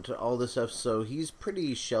and all this stuff. So he's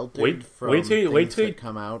pretty sheltered Wait from till you- things till you- that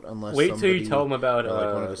come out unless Wait till you somebody, tell him about. or,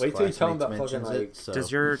 like, one of his Wait till you tell him about classmates fucking mentions like. it, so- Does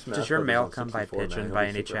your Smash mail Brothers on come by 64 now. pigeon He'll by be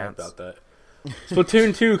any super hyped chance? about that.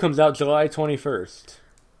 Splatoon 2 comes out July 21st.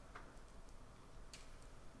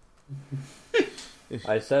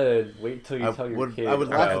 I said, wait till you tell your kid. I would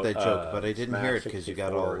laugh at about, that joke, but I didn't hear it Smash 'cause you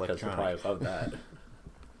got all 64, 'cause he'll electronic. probably love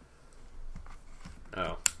that.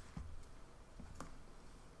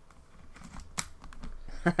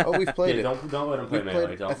 Oh. Oh, we've played Yeah, it. don't let him play We've Melee.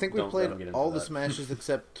 played, Don't, I think don't we've let him played get into all the that. Smashes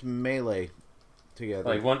except Melee together.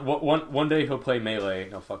 Like one day he'll play Melee.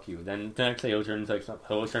 No, fuck you. Then the next day he'll turn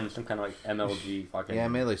some kind of like MLG fucking Yeah,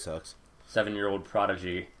 Melee sucks. 7-year-old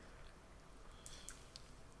prodigy.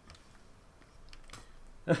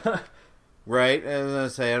 Right? I was gonna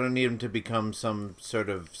say, I don't need him to become some sort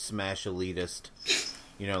of Smash elitist.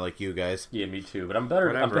 You know, like you guys. Yeah, me too. But I'm better.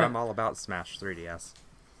 Whatever, I'm better. all about Smash 3DS.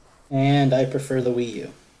 And I prefer the Wii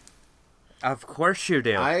U. Of course you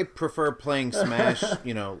do. I prefer playing Smash,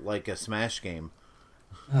 you know, like a Smash game.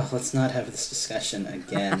 Oh, let's not have this discussion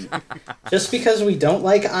again. Just because we don't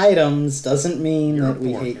like items doesn't mean You're that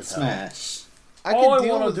we boring hate as hell. Smash. I All could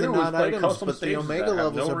deal wanna with the do is play non-items, custom but the stages Omega that have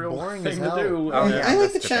levels no are real boring thing as to hell. do. Oh, I, yeah, I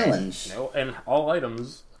like this the debate. challenge. No, and all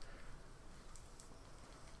items.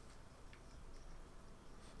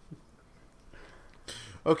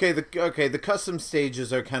 Okay, the custom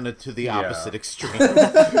stages are kind of to the Yeah. opposite extreme.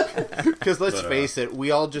 Because let's But, face it,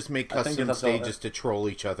 we all just make I think custom that's all- stages to troll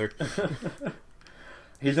each other.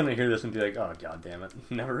 He's gonna hear this and be like, "Oh god damn it,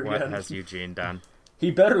 never What again." has Eugene done?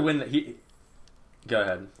 He better win. He. Go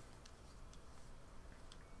ahead.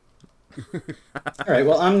 All right,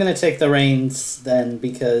 well, I'm going to take the reins then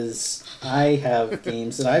because I have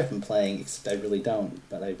games that I've been playing, except I really don't,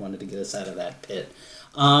 but I wanted to get us out of that pit.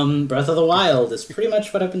 Breath of the Wild is pretty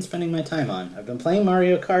much what I've been spending my time on. I've been playing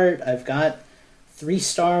Mario Kart. I've got 3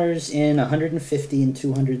 stars in 150 and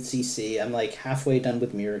 200cc. I'm like halfway done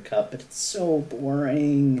with Mirror Cup, but it's so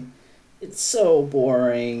boring. It's so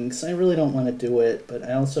boring, so I really don't want to do it, but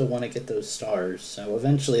I also want to get those stars, so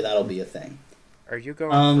eventually that'll be a thing. Are you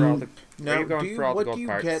going for all the? Are Now, you going for all the what gold do you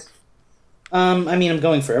parts? get? I mean, I'm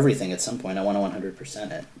going for everything at some point. I want to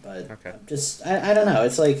 100% it, but Okay. I'm just, I don't know.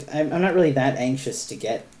 It's like, I'm not really that anxious to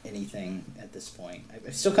get anything at this point.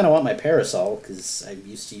 I still kind of want my Parasol, because I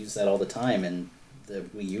used to use that all the time in the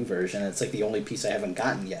Wii U version. It's like the only piece I haven't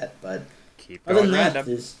gotten yet, but Keep other going than that, random.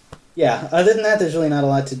 there's really not a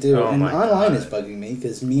lot to do. Oh And my online is God. bugging me,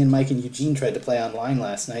 because me and Mike and Eugene tried to play online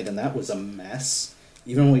last night, and that was a mess.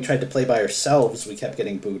 Even when we tried to play by ourselves, we kept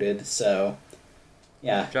getting booted, so...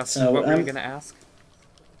 Yeah, Justin, so what were you I'm- gonna ask?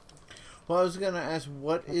 Well, I was gonna ask,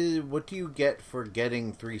 what do you get for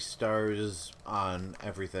getting 3 stars on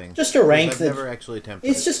everything? Just a rank Because I've that- never actually attempted.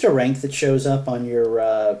 It's just a rank that shows up on your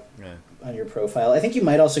Yeah. profile. I think you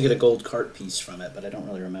might also get a gold cart piece from it, but I don't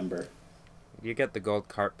really remember. You get the gold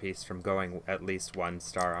cart piece from going at least 1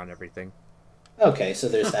 star on everything. Okay, so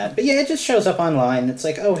there's that. But yeah, it just shows up online. It's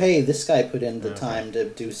like, oh hey, this guy put in the time to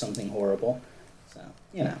do something horrible. So,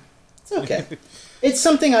 you know, it's okay. It's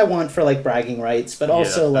something I want for like bragging rights, but Yeah,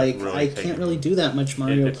 also that's like really I taking- can't really do that much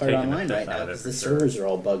Mario it's Kart taking the Online piss right out now of it because for the sure. servers are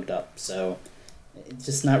all bugged up. So it's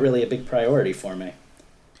just not really a big priority for me.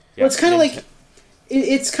 Yeah, Well, it's kind of Nint- like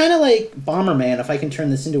it's kind of like Bomberman. If I can turn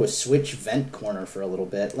this into a Switch vent corner for a little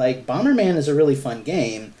bit, like Bomberman is a really fun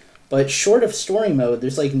game, but short of story mode,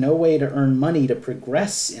 there's like no way to earn money to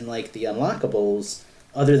progress in like the unlockables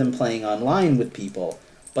other than playing online with people.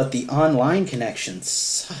 But the online connection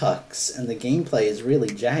sucks, and the gameplay is really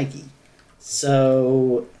jaggy.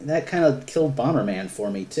 So that kind of killed Bomberman for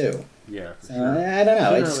me too. Yeah, for So sure. I don't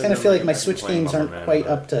know. I Sooner just or kind of later feel we'll like get my back to Switch playing games aren't Bomberman, quite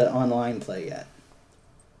but- up to online play yet.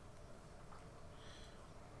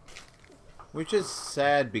 Which is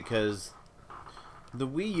sad because the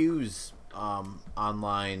Wii U's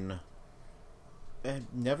online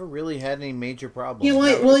never really had any major problems. Yeah,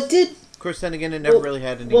 well, it did. Of course, then again, it never really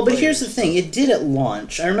had any. Well, but players. here's the thing: it did at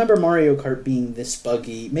launch. I remember Mario Kart being this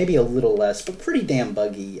buggy, maybe a little less, but pretty damn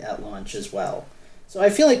buggy at launch as well. So I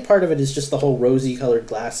feel like part of it is just the whole rosy-colored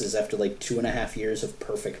glasses after like 2.5 years of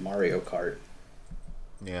perfect Mario Kart.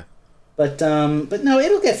 Yeah. But no,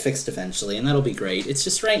 it'll get fixed eventually, and that'll be great. It's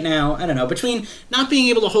just right now, I don't know, between not being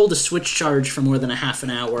able to hold a Switch charge for more than a half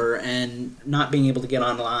an hour and not being able to get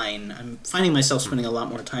online, I'm finding myself spending a lot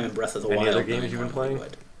more time in Breath of the Wild. Any other than I games you've been normally playing?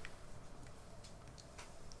 would.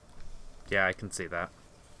 Yeah, I can see that.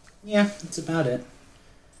 Yeah, that's about it.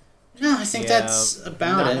 No, I think that's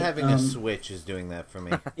about not it. Not having a Switch is doing that for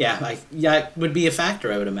me. Yeah, it would be a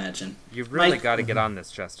factor, I would imagine. You've really Mike- got to get on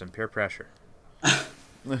this, Justin. Peer pressure.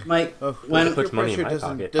 Mike, Oh, why peer don't, money in pressure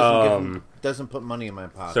my pocket. doesn't put money in my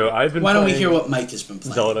pocket. So I've been. why don't we playing hear what Mike has been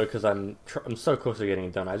playing? Zelda because I'm so close to getting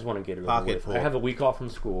it done. I just want to get it over Pocket with. full. I have a week off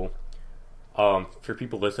from school. For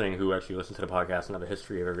people listening who actually listen to the podcast and have a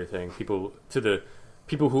history of everything, to the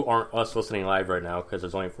people who aren't us listening live right now, because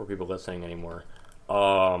there's only 4 people listening anymore.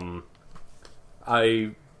 I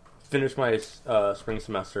finished my spring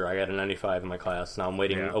semester. I got a 95 in my class. Now I'm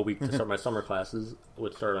waiting a week to start my summer classes,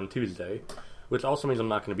 which start on Tuesday. Which also means I'm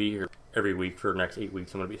not going to be here every week for the next 8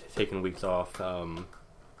 weeks. I'm going to be taking weeks off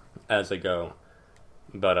as I go.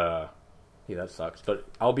 But, yeah, that sucks. But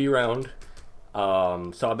I'll be around.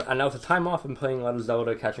 And now with the time off, I'm playing a lot of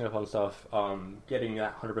Zelda, catching up on stuff. Getting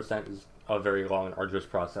that 100% is a very long and arduous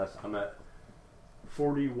process. I'm at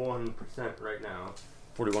 41% right now.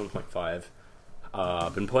 41.5.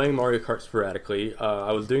 I've been playing Mario Kart sporadically.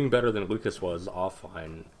 I was doing better than Lucas was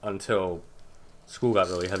offline until school got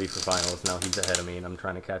really heavy for finals. Now he's ahead of me, and I'm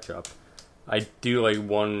trying to catch up. I do like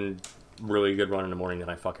one really good run in the morning, then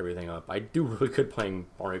I fuck everything up. I do really good playing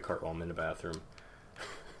Mario Kart while I'm in the bathroom.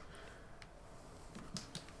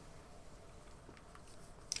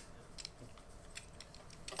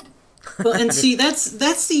 Well, and see, that's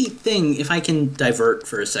the thing, if I can divert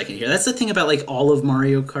for a second here. That's the thing about, like, all of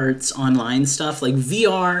Mario Kart's online stuff, like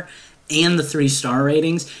VR and the 3-star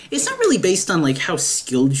ratings. It's not really based on, like, how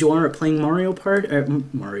skilled you are at playing Mario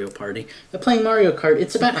Party. At playing Mario Kart.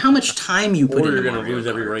 It's about how much time you put Or into you're going to Mario lose Kart.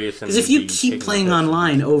 every race. Because if you keep playing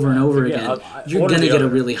online over and over again, you're going to get a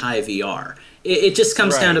really high VR. It just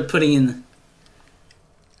comes down to putting in...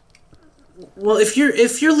 Well, if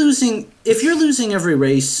you're losing every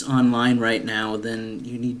race online right now, then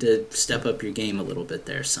you need to step up your game a little bit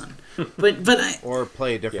there, son. Or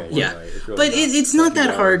play a different yeah, one. It's really but it's not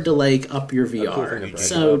that hard to like up your A cool thing VR. to brag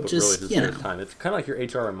So about, but just really you know, time. It's kind of like your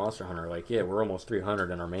HR and Monster Hunter. Like, yeah, we're almost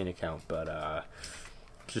 300 in our main account, but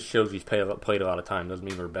just shows we've played a lot of time. Doesn't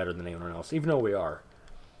mean we're better than anyone else, even though we are.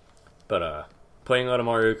 But playing a lot of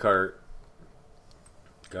Mario Kart.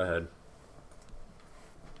 Go ahead.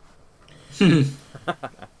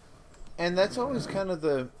 And that's always kind of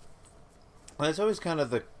the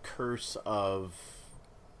curse of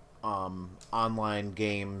online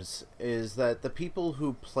games, is that the people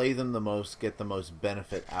who play them the most get the most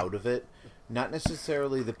benefit out of it, not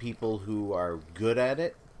necessarily the people who are good at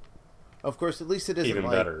it. Of course, at least it isn't Even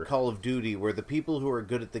like better. Call of Duty, where the people who are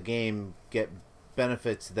good at the game get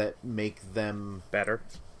benefits that make them Better.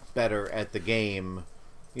 better at the game.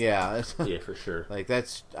 Yeah. Yeah, for sure. Like,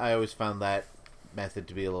 I always found that method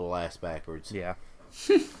to be a little ass backwards. Yeah.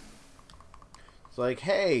 It's like,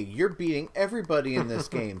 hey, you're beating everybody in this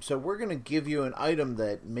game, so we're going to give you an item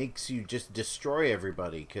that makes you just destroy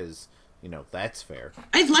everybody, because, you know, that's fair.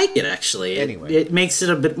 I like it actually. Anyway. It makes it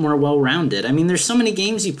a bit more well-rounded. I mean, there's so many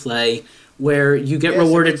games you play where you get Yes, it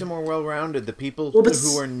rewarded. makes it more well-rounded. The people Well, but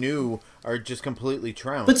who are new are just completely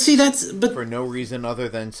trounced. But see, for no reason other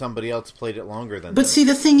than somebody else played it longer than But them. see,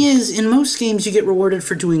 the thing is, in most games you get rewarded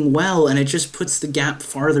for doing well, and it just puts the gap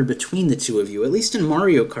farther between the two of you. At least in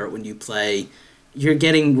Mario Kart, when you play, you're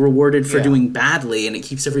getting rewarded for doing badly, and it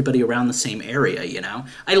keeps everybody around the same area, you know?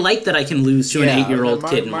 I like that I can lose to an 8-year-old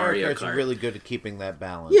kid in Mario Kart's Kart. really good at keeping that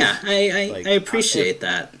balance. Yeah, I appreciate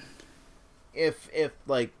that. If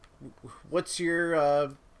like, what's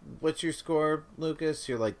your score, Lucas?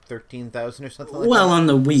 You're like 13,000 or something like that? Well, on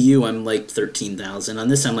the Wii U, I'm like 13,000. On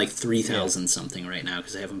this, I'm like 3,000 something right now,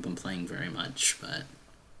 because I haven't been playing very much, but...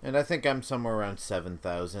 And I think I'm somewhere around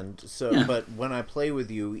 7,000. So, Yeah. But when I play with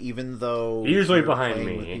you, even though Usually you're behind playing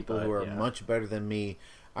me, with people but who are yeah. much better than me,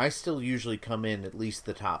 I still usually come in at least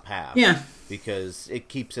the top half. Yeah. Because it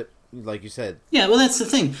keeps it like you said. Yeah, well, that's the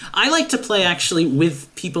thing. I like to play actually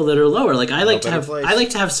with people that are lower. Like I like to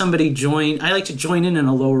have somebody join. I like to join in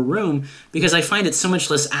a lower room because I find it so much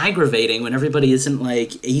less aggravating when everybody isn't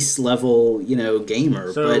like ace level,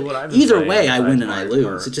 gamer. So but either way, I win and I Mario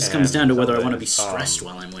lose. Kart It just comes down to whether I want to be some of stressed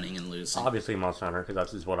while I'm winning and losing. Obviously, Monster Hunter, because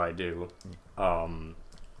that's just what I do. If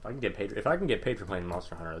I can get paid for playing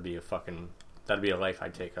Monster Hunter, that'd be a life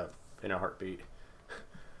I'd take up in a heartbeat.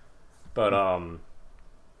 But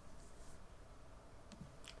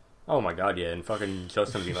oh my god, yeah, and fucking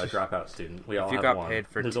Justin be my dropout student. We all If you have got one. paid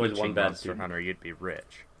for There's always teaching one bad Monster student. Hunter, you'd be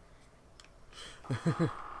rich.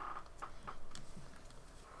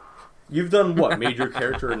 You've done what? Made your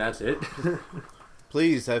character and that's it?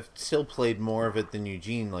 Please, I've still played more of it than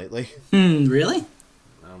Eugene lately. Really?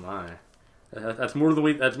 Oh my, that's more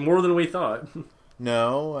than we thought.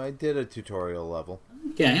 No, I did a tutorial level.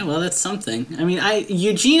 Yeah, well, that's something. I mean,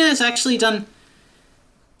 Eugene has actually done.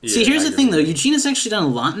 See, Yeah, here's I the thing, though. agree. Eugene has actually done a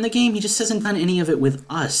lot in the game. He just hasn't done any of it with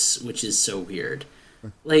us, which is so weird.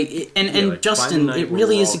 And find Justin, a night it where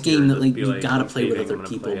really we're is a all game here, that like just be you like, gotta I'm play with leaving, other I'm gonna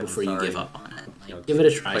people play, I'm before you give sorry. up on it. Like, give it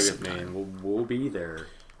a try Play with sometime. me, and we'll be there.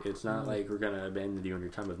 It's not like we're gonna abandon you in your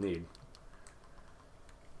time of need.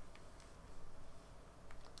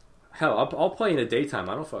 Hell, I'll play in the daytime.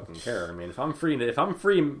 I don't fucking care. I mean, if I'm free,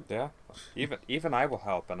 Yeah. Even I will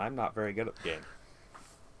help, and I'm not very good at the game.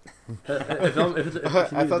 I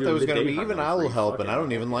thought that was going to be even I will help, and I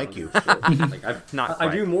don't even like you. Like, Not I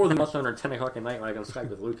quite. do more than Monster Hunter 10 o'clock at night when I can Skype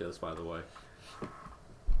with Lucas, by the way.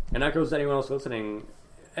 And that goes to anyone else listening.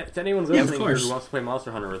 To anyone of listening course. who wants to play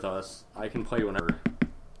Monster Hunter with us, I can play whenever.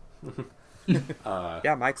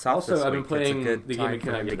 Yeah, Mike's off Also, this I've been week. playing It's a good the time game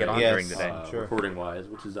for him to Get get on Yes. during the day. Sure. recording-wise,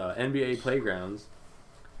 which is NBA Playgrounds.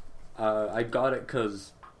 I got it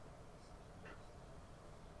because...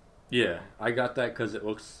 Yeah, I got that because it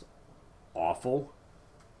looks awful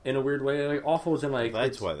in a weird way. Like, awful is in, like... That's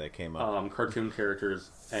it's, why that came up. cartoon characters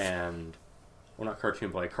and... Well, not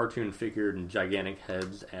cartoon, but like cartoon figured and gigantic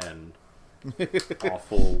heads and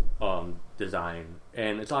awful design.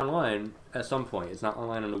 And it's online at some point. It's not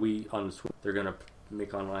online on the Wii, on the Switch. They're going to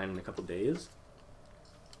make online in a couple days.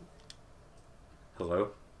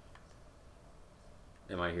 Hello?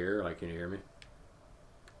 Am I here? Like, can you hear me?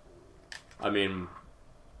 I mean...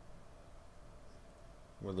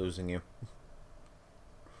 We're losing you.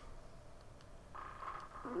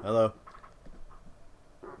 Hello.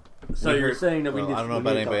 So We you're heard- saying that we well, did... I don't know we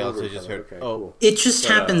about made anybody talk else, over I each just other. heard, Okay, oh. cool. It just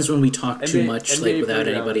But, happens when we talk too NBA much, like without Playground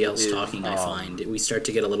anybody else is, talking. I find we start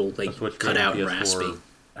to get a little like a Switch cut game, out and PS4, raspy.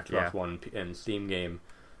 Xbox Yeah. One, and Steam game.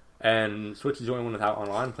 And Switch is the only one without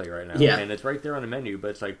online play right now. Yeah. And it's right there on the menu,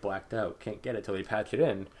 but it's like blacked out. Can't get it till they patch it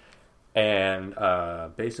in. And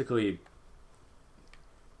basically,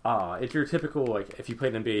 it's your typical, like, if you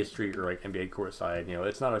played NBA Street or like NBA Courtside,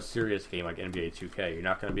 it's not a serious game like NBA 2K. You're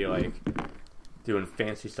not going to be like doing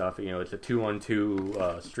fancy stuff. It's a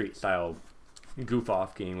 2-on-2 street style goof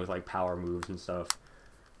off game with like power moves and stuff.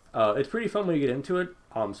 It's pretty fun when you get into it.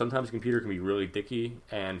 Sometimes the computer can be really dicky,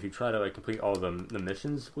 and if you try to like complete all the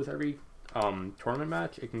missions with every tournament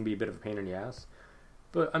match, it can be a bit of a pain in the ass.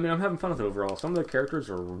 But I mean, I'm having fun with it overall. Some of the characters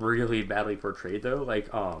are really badly portrayed, though.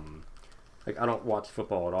 Like I don't watch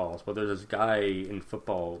football at all, but there's this guy in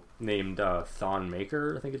football named Thon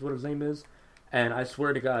Maker, I think is what his name is. And I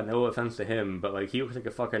swear to God, no offense to him, but like he looks like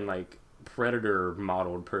a fucking like Predator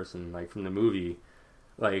modeled person, like from the movie,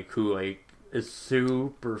 like who like is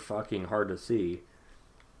super fucking hard to see.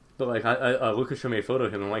 But like Lucas showed me a photo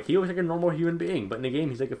of him, and like he looks like a normal human being, but in the game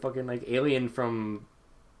he's like a fucking like alien from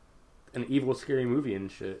an evil, scary movie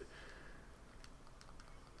and shit.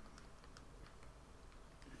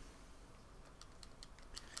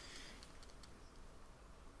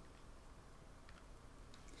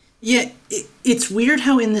 Yeah, it's weird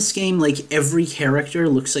how in this game, like, every character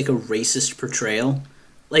looks like a racist portrayal.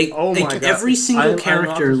 Like, Oh my God. every single I'm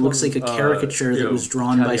character not looks like a just caricature that was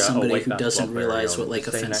drawn by caveat, somebody white who doesn't basketball player, realize what, like,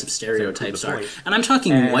 saying offensive that- stereotypes saying are. to the point. And I'm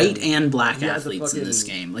talking And white and black he has a athletes in this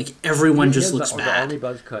fucking- game. Like, everyone He just has looks the army bad.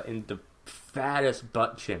 buzz cut in the fattest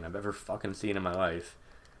butt chin I've ever fucking seen in my life.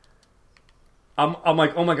 I'm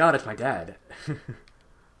like, oh my God, it's my dad.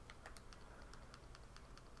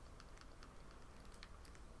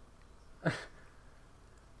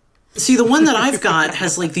 See, the one that I've got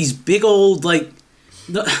has, like, these big old, like...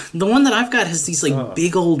 The one that I've got has these, like,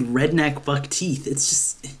 big old redneck buck teeth.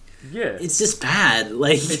 Yeah. It's just bad.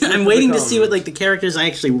 Like, just I'm waiting to see what becomes- like the characters I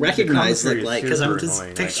actually recognize commentary look is like because I'm super just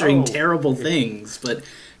annoying. picturing Like, oh. terrible things. But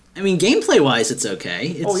I mean, gameplay wise, it's okay.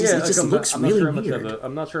 It's Oh just, yeah, it just like, looks I'm really not sure weird.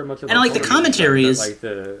 I'm not sure how much of And, like, the commentary is- like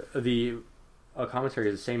the commentary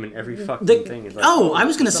is the same in every fucking The- thing. It's like, oh, I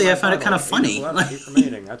was gonna say I found it semifinal, kinda 8 funny. 11, 8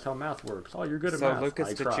 remaining. That's how math works. Oh, you're good at So math. Lucas,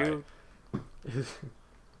 I did try. you?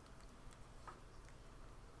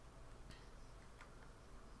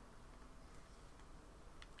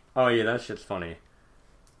 Oh yeah, that shit's funny.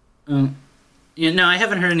 Yeah, no, I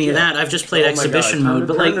haven't heard any of that. I've just played Oh my God, exhibition turn mode, the-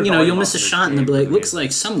 but turn like the you'll volume miss a off on shot and this they'll be like, game, looks amazing.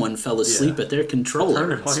 like someone fell asleep Yeah. at their Turn controller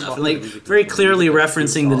the and volume stuff. off And, like on the music very control. clearly Music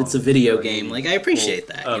referencing that it's a songs, video like, game. Like I appreciate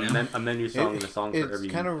that. You know? A menu song and a song for It's every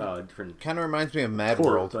kind of different kind of reminds me of Mad chord,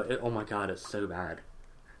 World. but oh my god, it's so bad.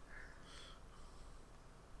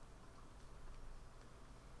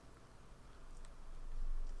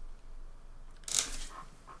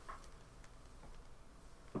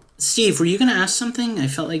 Steve, were you gonna ask something? I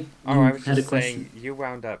felt like you Oh, I was had a just question. saying you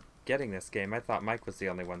wound up getting this game. I thought Mike was the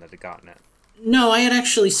only one that had gotten it. No, I had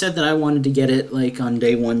actually said that I wanted to get it like on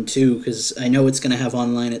day one too, because I know it's going to have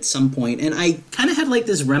online at some point, and I kind of had like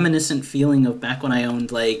this reminiscent feeling of back when I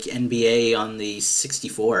owned like NBA on the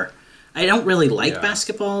 64. I don't really like Yeah.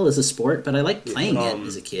 basketball as a sport, but I liked playing it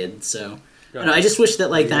as a kid. So I just wish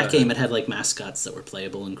that like that Yeah. game had like mascots that were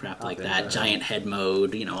playable and crap like Okay, that, go ahead. giant head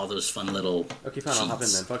mode, all those fun little. Okay, fine, I'll hop in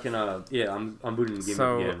cheats. then. Fucking yeah, I'm booting the game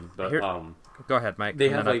So, again, but here- Go ahead, Mike. they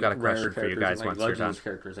and have then like I've got a rare question for you characters, guys like once you're done. legends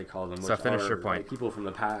characters they call them, which So finish are your point. like people from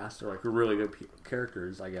the past or like really good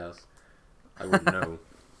characters, I guess. I wouldn't know,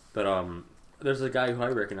 but there's a guy who I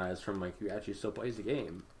recognize from like who actually still plays the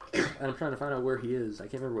game, and I'm trying to find out where he is. I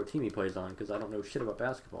can't remember what team he plays on because I don't know shit about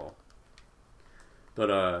basketball.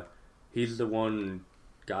 But he's the one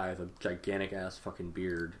guy with a gigantic ass fucking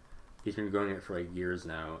beard. He's been growing it for like years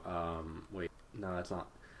now. Wait, no, that's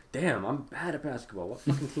not. Damn, I'm bad at basketball. What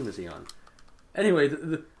fucking team is he on? Anyway,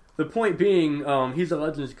 the point being, he's a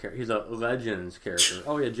legends character.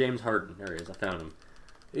 Oh yeah, James Harden. There he is. I found him.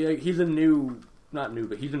 Yeah, he's a not new,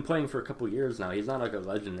 but he's been playing for a couple years now. He's not like a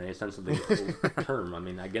legend in any sense of the term. I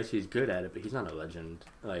mean, I guess he's good at it, but he's not a legend.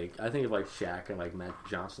 Like I think of like Shaq and like Matt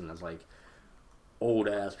Johnson as like old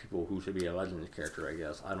ass people who should be a legends character. I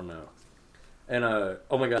guess I don't know. And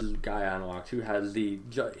oh my god, this guy I unlocked who has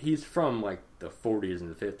he's from like the 40s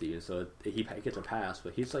and the 50s, so he gets a pass,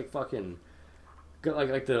 but he's like fucking got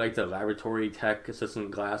like the laboratory tech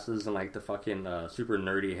assistant glasses and like the fucking super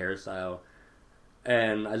nerdy hairstyle,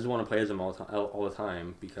 and I just want to play as him all the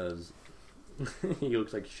time because he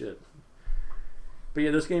looks like shit. But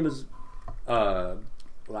yeah, this game is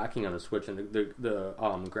lacking on the Switch, and the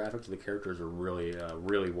graphics of the characters are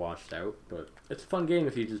really washed out. But it's a fun game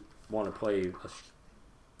if you just want to play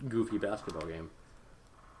a goofy basketball game.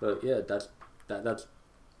 But yeah, that's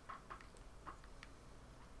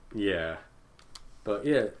yeah. But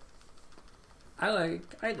yeah, I like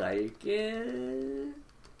it.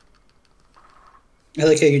 I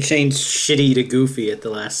like how you changed shitty to goofy at the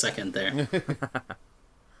last second there.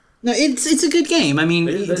 No, it's a good game. I mean,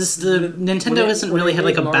 Nintendo hasn't really had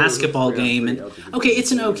like a basketball game, and okay,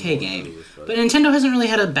 it's an okay game, but Nintendo hasn't really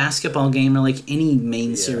had a basketball game or like any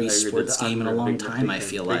main series sports game in a long time. I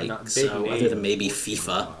feel like so, other than maybe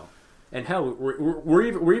FIFA. And hell, we're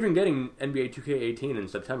even getting NBA 2K18 in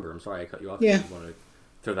September. I'm sorry I cut you off. Yeah. I just want to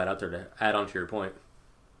throw that out there to add on to your point.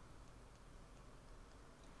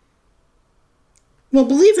 Well,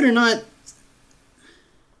 believe it or not,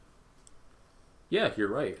 Yeah, you're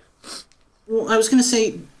right. well, I was going to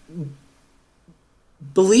say,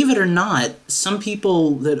 believe it or not, some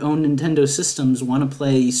people that own Nintendo systems want to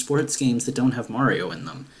play sports games that don't have Mario in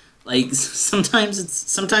them. Like sometimes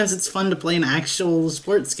it's fun to play an actual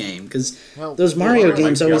sports game because those Mario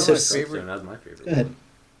games always have. That's my favorite. Go ahead.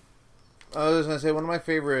 I was gonna say one of my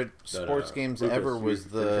favorite sports games Lucas, ever was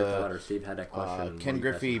the Steve had that question. Ken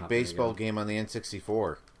Griffey baseball game on the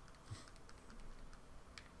N64.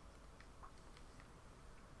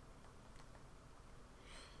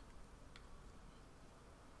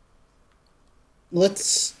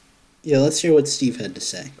 Let's hear what Steve had to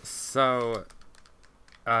say. So,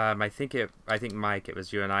 I think Mike, it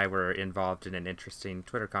was you and I were involved in an interesting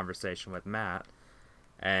Twitter conversation with Matt,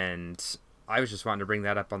 and I was just wanting to bring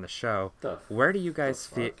that up on the show. Where do you guys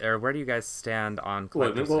where do you guys stand on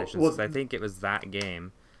collector's editions? 'Cause I think it was that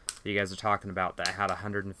game that you guys are talking about that had a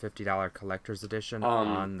 $150 collector's edition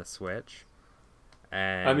on the Switch.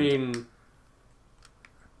 And I mean,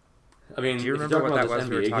 do you remember what that was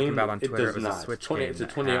we were talking about on Twitter? It was a Switch game. It's a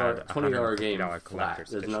that $20 had game collector's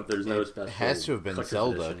flat. edition. There's no special. It has to have been collector's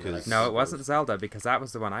Zelda, edition, 'cause- No, it wasn't Zelda because that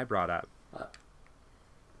was the one I brought up.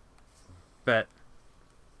 But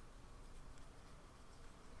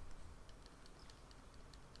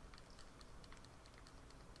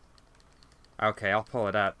okay, I'll pull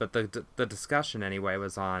it up. But the discussion anyway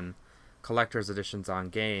was on collector's editions on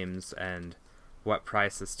games and what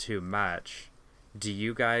price is too much. Do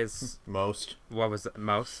you guys? Most. What was it?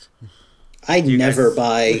 Most? I you never guys-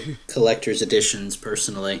 buy collector's editions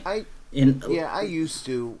personally. I used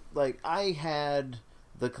to. Like, I had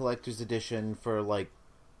the collector's edition for, like,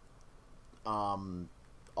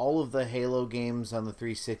 all of the Halo games on the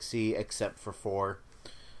 360 except for 4.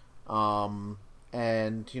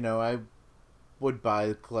 And, you know, I would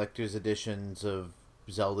buy collector's editions of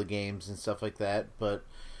Zelda games and stuff like that, but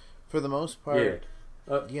for the most part,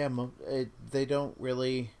 they don't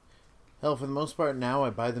really... Hell, for the most part now,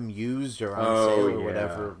 I buy them used or on sale or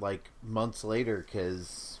whatever, like, months later,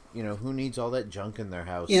 because, you know, who needs all that junk in their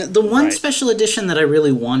house? Yeah, the one Right. special edition that I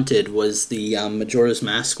really wanted was the Majora's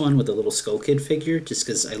Mask one with the little Skull Kid figure, just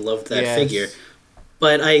because I loved that Yes. figure.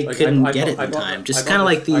 But I Like, couldn't I get bought- it I in bought- time. I Just bought kind of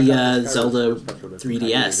this- like I got the this Zelda Skyward Special Edition.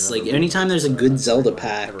 3DS. I Like, didn't anytime there's a good Zelda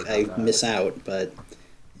pack, Ever I got that. miss out. But,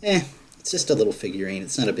 it's just a little figurine.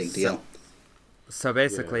 It's not a big deal. So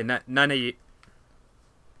basically, none of you.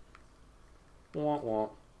 Wah, wah.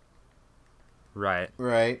 Right.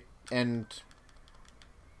 Right, and...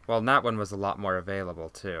 Well, that one was a lot more available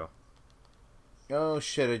too. Oh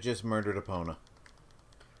shit, I just murdered Epona.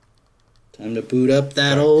 Time to boot up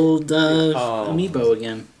that old amiibo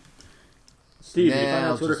again. Steve, Nah, did you find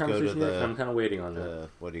I'll that Twitter just go to conversation yet? the- I'm kind of waiting on that.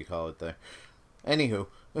 What do you call it there? Anywho.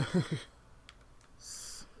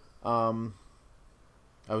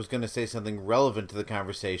 I was going to say something relevant to the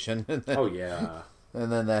conversation, and then, Oh, yeah.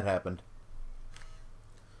 and then that happened.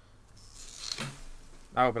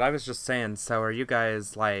 Oh, but I was just saying. So, are you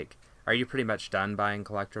guys like? Are you pretty much done buying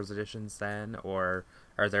collector's editions then, or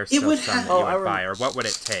are there still would some have- that you Oh, I would buy, or what would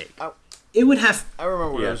it take? It would have... I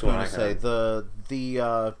remember what Yeah, I was that's what going I to say. had.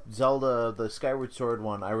 The Zelda, the Skyward Sword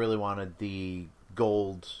one, I really wanted the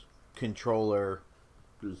gold controller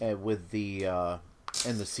with the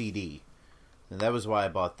and the CD, and that was why I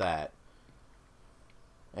bought that.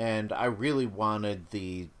 And I really wanted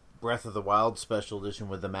the Breath of the Wild special edition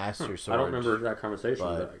with the Master Sword. I don't remember that conversation,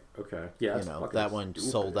 but, but okay. Yeah, You that's know, fucking that one stupid.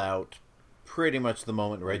 sold out pretty much the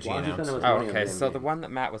moment Reggie Why would you spend announced that it. much Oh, money on okay. the So damn the game? one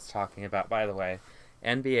that Matt was talking about, by the way,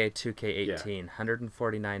 NBA 2K18,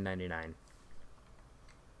 $149.99.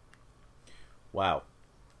 Wow.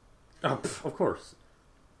 Oh, of course.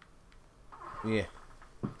 Yeah.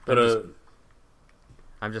 But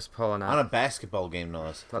I'm just pulling On a up. basketball game, no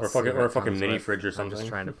less. Let's Or see fucking- what or a it fucking comes mini with. fridge or I'm something. just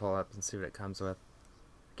trying to pull up and see what it comes with.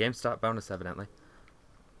 GameStop bonus, evidently.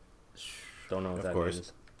 don't know what Of that course.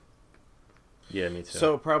 means. Yeah, me too.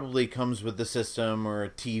 So it probably comes with the system or a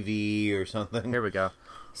TV or something. Here we go.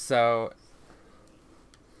 So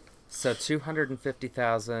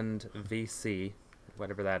 250,000 VC,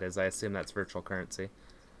 whatever that is. I assume that's virtual currency.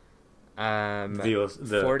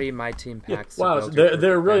 The 40 My Team yeah, packs. to wow, build so your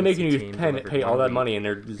they're really fantasy making you team pay delivered all one that week, money, and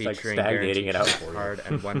they're just like featuring stagnating it out guaranteed for card you.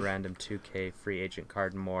 and one random 2K free agent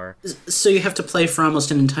card and more. So you have to play for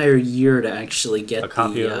almost an entire year to actually get A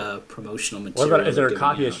copy the of- promotional What material. about? Is there a they're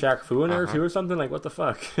copy giving of out. Shaq Fu in there Uh-huh. too, or something? Like, what the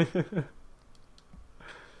fuck?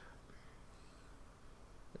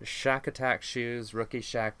 Shaq Attack shoes, rookie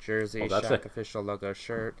Shaq jersey, Oh, that's Shaq a- official logo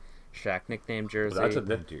shirt, Shaq nickname jersey. that's a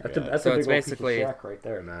Dear that's God. a that's So a it's big old basically- piece of Shaq right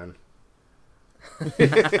there, man.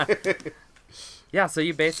 Yeah, so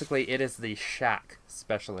you basically, it is the Shaq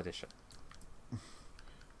special edition.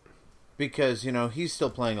 Because, you know, he's still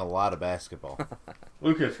playing a lot of basketball.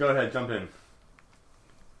 Lucas, go ahead, jump in.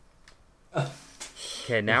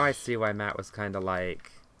 Okay, now I see why Matt was kind of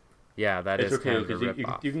like, yeah, that is It's okay kind of a because you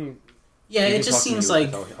ripoff. can. Yeah, you it can just talk to me, seems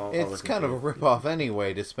Lucas. like I'll It's listen kind to of a you. ripoff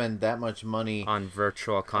anyway to spend that much money. On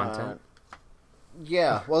virtual content.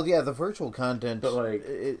 Yeah, well, yeah, the virtual content, But, like,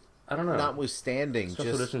 it, I don't know. notwithstanding, Special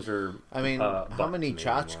just, editions are. I mean, butt how to many me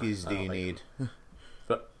anymore. tchotchkes I do don't you like need?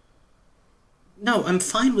 But no. I'm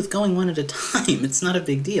fine with going one at a time. It's not a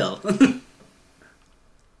big deal.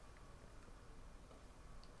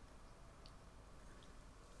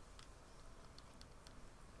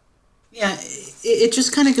 Yeah, it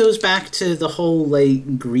just kind of goes back to the whole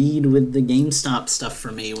like greed with the GameStop stuff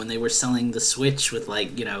for me when they were selling the Switch with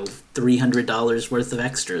like $300 worth of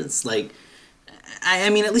extras. Like, I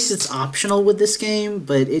mean, at least it's optional with this game,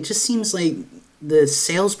 but it just seems like the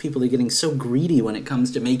salespeople are getting so greedy when it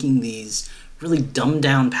comes to making these really dumbed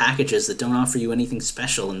down packages that don't offer you anything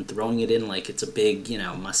special and throwing it in like it's a big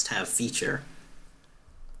must-have feature.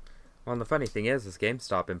 Well, and the funny thing is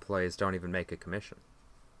GameStop employees don't even make a commission.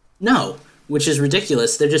 No, which is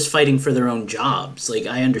ridiculous. They're just fighting for their own jobs. Like,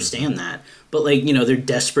 I understand that. But, like, they're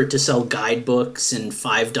desperate to sell guidebooks and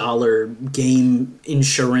 $5 game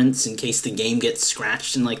insurance in case the game gets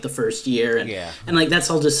scratched in, like, the first year. And, Yeah. and like,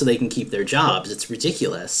 that's all just so they can keep their jobs. It's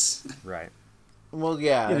ridiculous. Right. Well,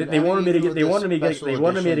 yeah. yeah, I they mean, wanted me to even get. with They the wanted me to get. special They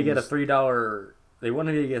wanted me to get a editions- $3 they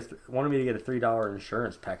wanted me to get a $3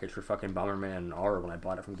 insurance package for fucking Bomberman R when I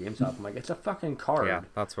bought it from GameStop. I'm like, it's a fucking card. Yeah,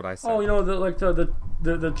 that's what I said. Oh, you know,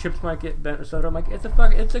 the chips might get bent or something. I'm like,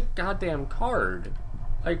 it's a goddamn card.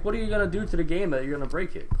 Like, what are you gonna do to the game that you're gonna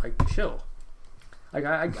break it? Like, chill. Like,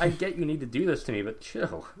 I get you need to do this to me, but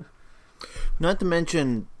chill. Not to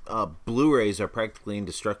mention, Blu-rays are practically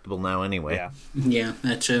indestructible now anyway. Yeah. Yeah,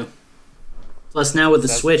 that too. Plus, now with the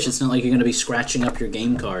Switch, it's not like you're going to be scratching up your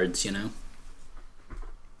game cards, you know?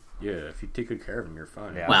 Yeah, if you take good care of them, you're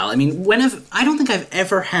fine. Yeah. Well, I mean, I don't think I've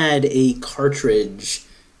ever had a cartridge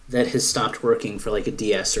that has stopped working for like a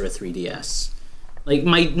DS or a 3DS. Like,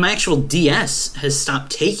 my actual DS has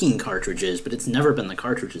stopped taking cartridges, but it's never been the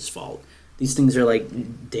cartridge's fault. These things are like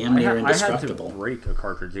damn near indestructible. I had to break a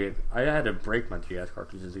cartridge. I had to break my DS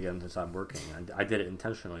cartridges again to stop working. I did it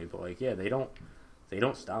intentionally, but like, yeah, they don't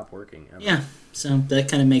stop working ever. Yeah, so that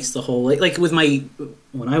kind of makes the whole like with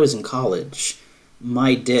when I was in college,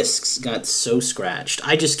 my discs got so scratched.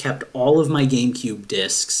 I just kept all of my GameCube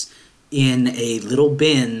discs in a little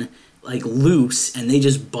bin, like loose, and they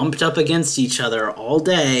just bumped up against each other all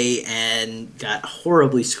day and got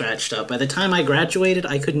horribly scratched up. By the time I graduated,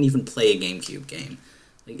 I couldn't even play a GameCube game.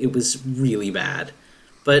 Like, it was really bad.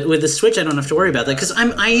 But with the Switch, I don't have to worry about that because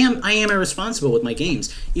I am irresponsible with my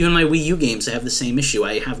games. Even my Wii U games, I have the same issue.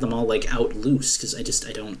 I have them all like out loose because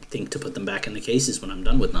I don't think to put them back in the cases when I'm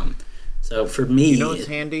done with them. So for me, you know what's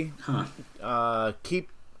handy? Huh? Keep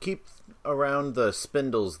around the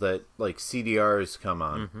spindles that like CDRs come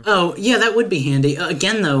on. Mm-hmm. Oh yeah, that would be handy.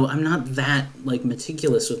 Again, though, I'm not that like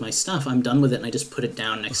meticulous with my stuff. I'm done with it, and I just put it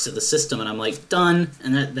down next to the system, and I'm like done,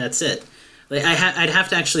 and that's it. Like I'd have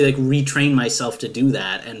to actually like retrain myself to do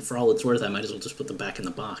that, and for all it's worth, I might as well just put them back in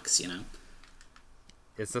the box, you know.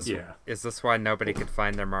 Is this why nobody could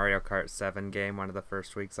find their Mario Kart 7 game one of the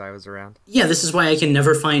first weeks I was around? Yeah, this is why I can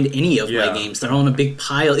never find any of my games. They're all in a big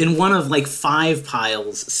pile, in one of like 5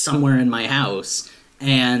 piles somewhere in my house,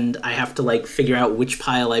 and I have to like figure out which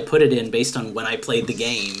pile I put it in based on when I played the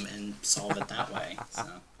game and solve it that way. So.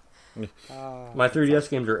 My 3DS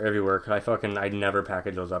games are everywhere because I never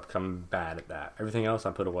package those up because I'm bad at that. Everything else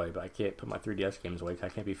I put away, but I can't put my 3DS games away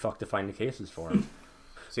because I can't be fucked to find the cases for them.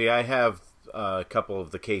 See, I have a couple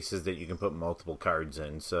of the cases that you can put multiple cards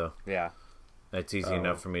in, so Yeah. that's easy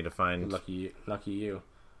enough for me to find. Lucky you.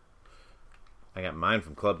 I got mine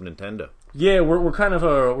from Club Nintendo. Yeah, we're kind of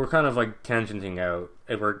like tangenting out.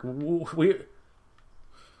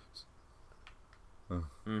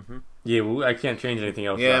 Mm-hmm. Yeah, I can't change anything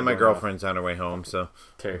else. Yeah, my girlfriend's on her way home, so.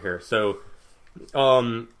 Take here. So,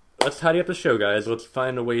 let's tidy up the show, guys. Let's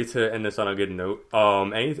find a way to end this on a good note.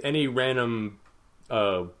 Any random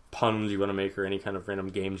puns you want to make, or any kind of random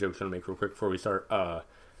game jokes you want to make real quick before we start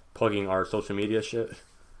plugging our social media shit?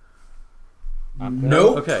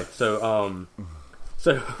 Nope. Okay, so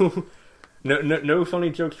no funny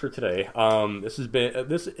jokes for today. This is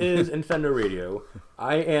Infendo Radio.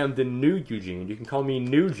 I am the new Eugene. You can call me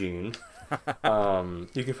New Gene.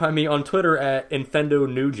 You can find me on Twitter at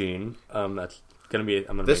Infendo New Gene. That's gonna be.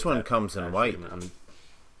 I'm gonna. This one comes in white.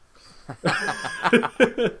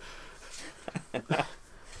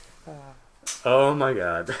 Oh my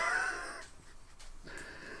god.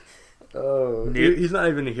 Oh, he's not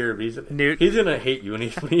even here, but he's gonna hate you when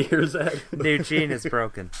he hears that. New Gene is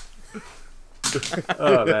broken.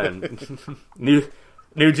 Oh man,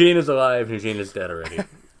 New Gene is alive. New Gene is dead already.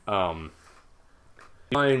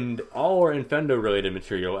 Find all our Infendo related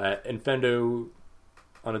material at Infendo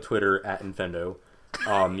on a Twitter at Infendo.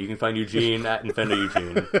 You can find Eugene at Infendo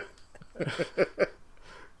Eugene.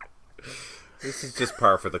 This is just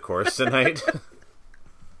par for the course tonight.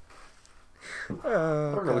 I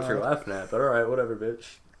don't know what you're laughing at, but alright, whatever,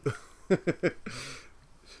 bitch.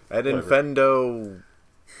 At Whatever.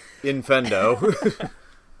 Infendo.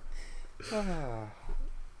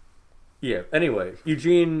 Yeah, anyway,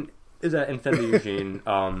 Eugene is at Infendo Eugene.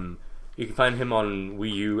 You can find him on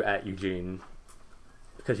Wii U at Eugene,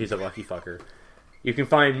 because he's a lucky fucker. You can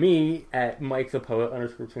find me at Mike the Poet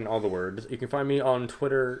 _ between all the words. You can find me on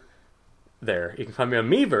Twitter there. You can find me on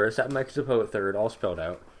Miiverse at Mike the Poet 3rd, all spelled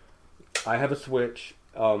out. I have a Switch.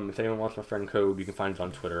 If anyone wants my friend code, you can find it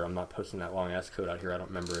on Twitter. I'm not posting that long ass code out here. I don't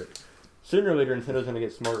remember it. Sooner or later, Nintendo's gonna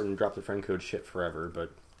get smart and drop the friend code shit forever,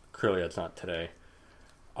 but clearly that's not today.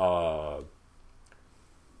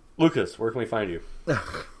 Lucas, where can we find you? You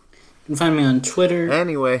can find me on Twitter.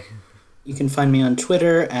 Anyway. You can find me on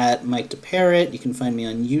Twitter at Mike DeParrot. You can find me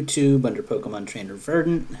on YouTube under Pokemon Trainer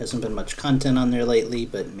Verdant. Hasn't been much content on there lately,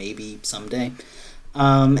 but maybe someday.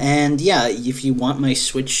 And yeah, if you want my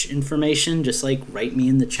Switch information, just like write me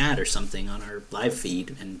in the chat or something on our live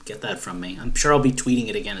feed and get that from me. I'm sure I'll be tweeting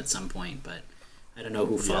it again at some point, but I don't know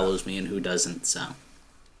who follows me and who doesn't, so.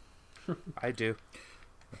 I do.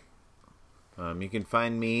 You can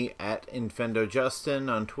find me at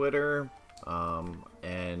InfendoJustin on Twitter,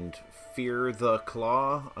 and Fear the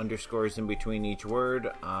Claw, underscores in between each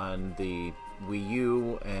word, on the Wii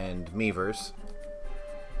U and Miiverse.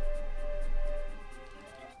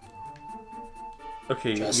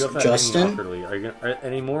 Okay, you have that Justin? hanging awkwardly. Are you gonna,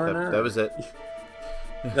 any more in there? That was it.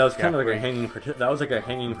 That was kind of like were a hanging. That was like a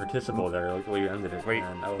hanging participle there, like the way you ended it. Were you,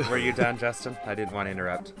 man. That was- were you done, Justin? I didn't want to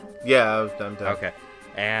interrupt. Yeah, I'm done. Okay.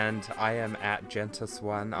 And I am at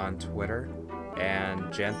Gentis1 on Twitter, and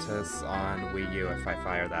Gentis on Wii U if I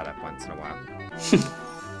fire that up once in a while.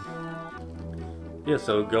 Yeah,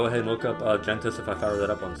 so go ahead and look up Gentis if I fire that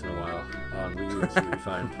up once in a while on Wii U and see what you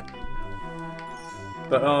find.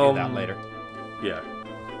 But Do that later. Yeah.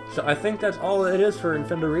 So I think that's all it is for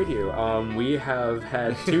Infendo Radio. We have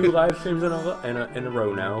had 2 live streams in a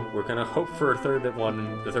row now. We're gonna hope for a third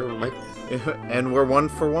one. The third one might. And we're 1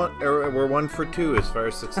 for 1, or we're 1 for 2 as far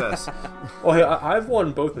as success. Well, hey, I've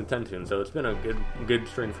won both Nintendo, so it's been a good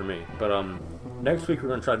string for me. But next week we're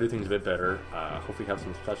gonna try to do things a bit better. Hopefully have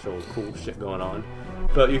some special cool shit going on.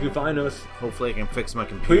 But you can find us. Hopefully I can fix my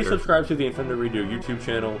computer. Please subscribe to the Infendo Radio YouTube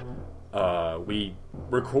channel. We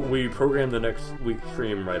program the next week's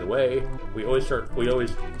stream right away. We always start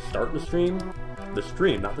the stream,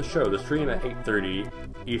 not the show. The stream at 8:30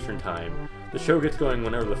 Eastern time. The show gets going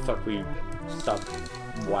whenever the fuck we stop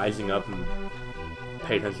wising up and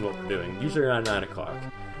pay attention to what we're doing. Usually around 9 o'clock.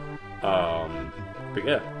 But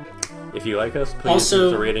yeah, if you like us, please Also-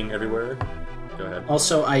 give us a rating everywhere. Go ahead.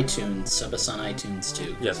 Also, iTunes. Sub us on iTunes,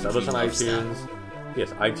 too. Yes, sub us on iTunes. Yes,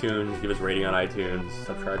 iTunes. Give us a rating on iTunes.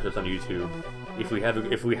 Subscribe to us on YouTube. If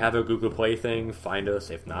we have a Google Play thing, find us.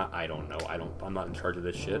 If not, I don't know. I'm not in charge of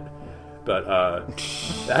this shit. But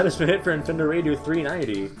that has been it for Infendo Radio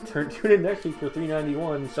 390. Tune in next week for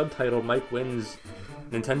 391, subtitled "Mike Wins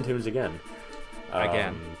Nintendo's Again."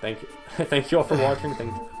 Again. Thank you. Thank you all for watching.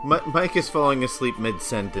 Mike is falling asleep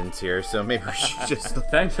mid-sentence here, so maybe we should just...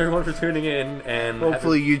 Thanks everyone for tuning in, and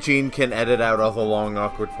Hopefully Eugene can edit out all the long,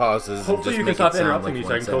 awkward pauses. hopefully you and can just make stop it sound interrupting me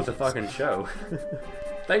like so I one can close the sentence. fucking show.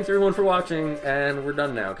 Thanks everyone for watching, and we're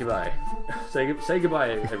done now. Goodbye. Say goodbye,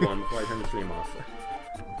 everyone, before I turn the stream off.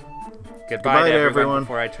 Goodbye to to everyone everyone.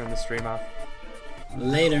 before I turn the stream off.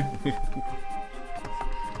 Later.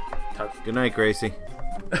 Good night, Gracie.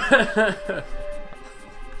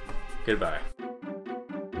 Goodbye.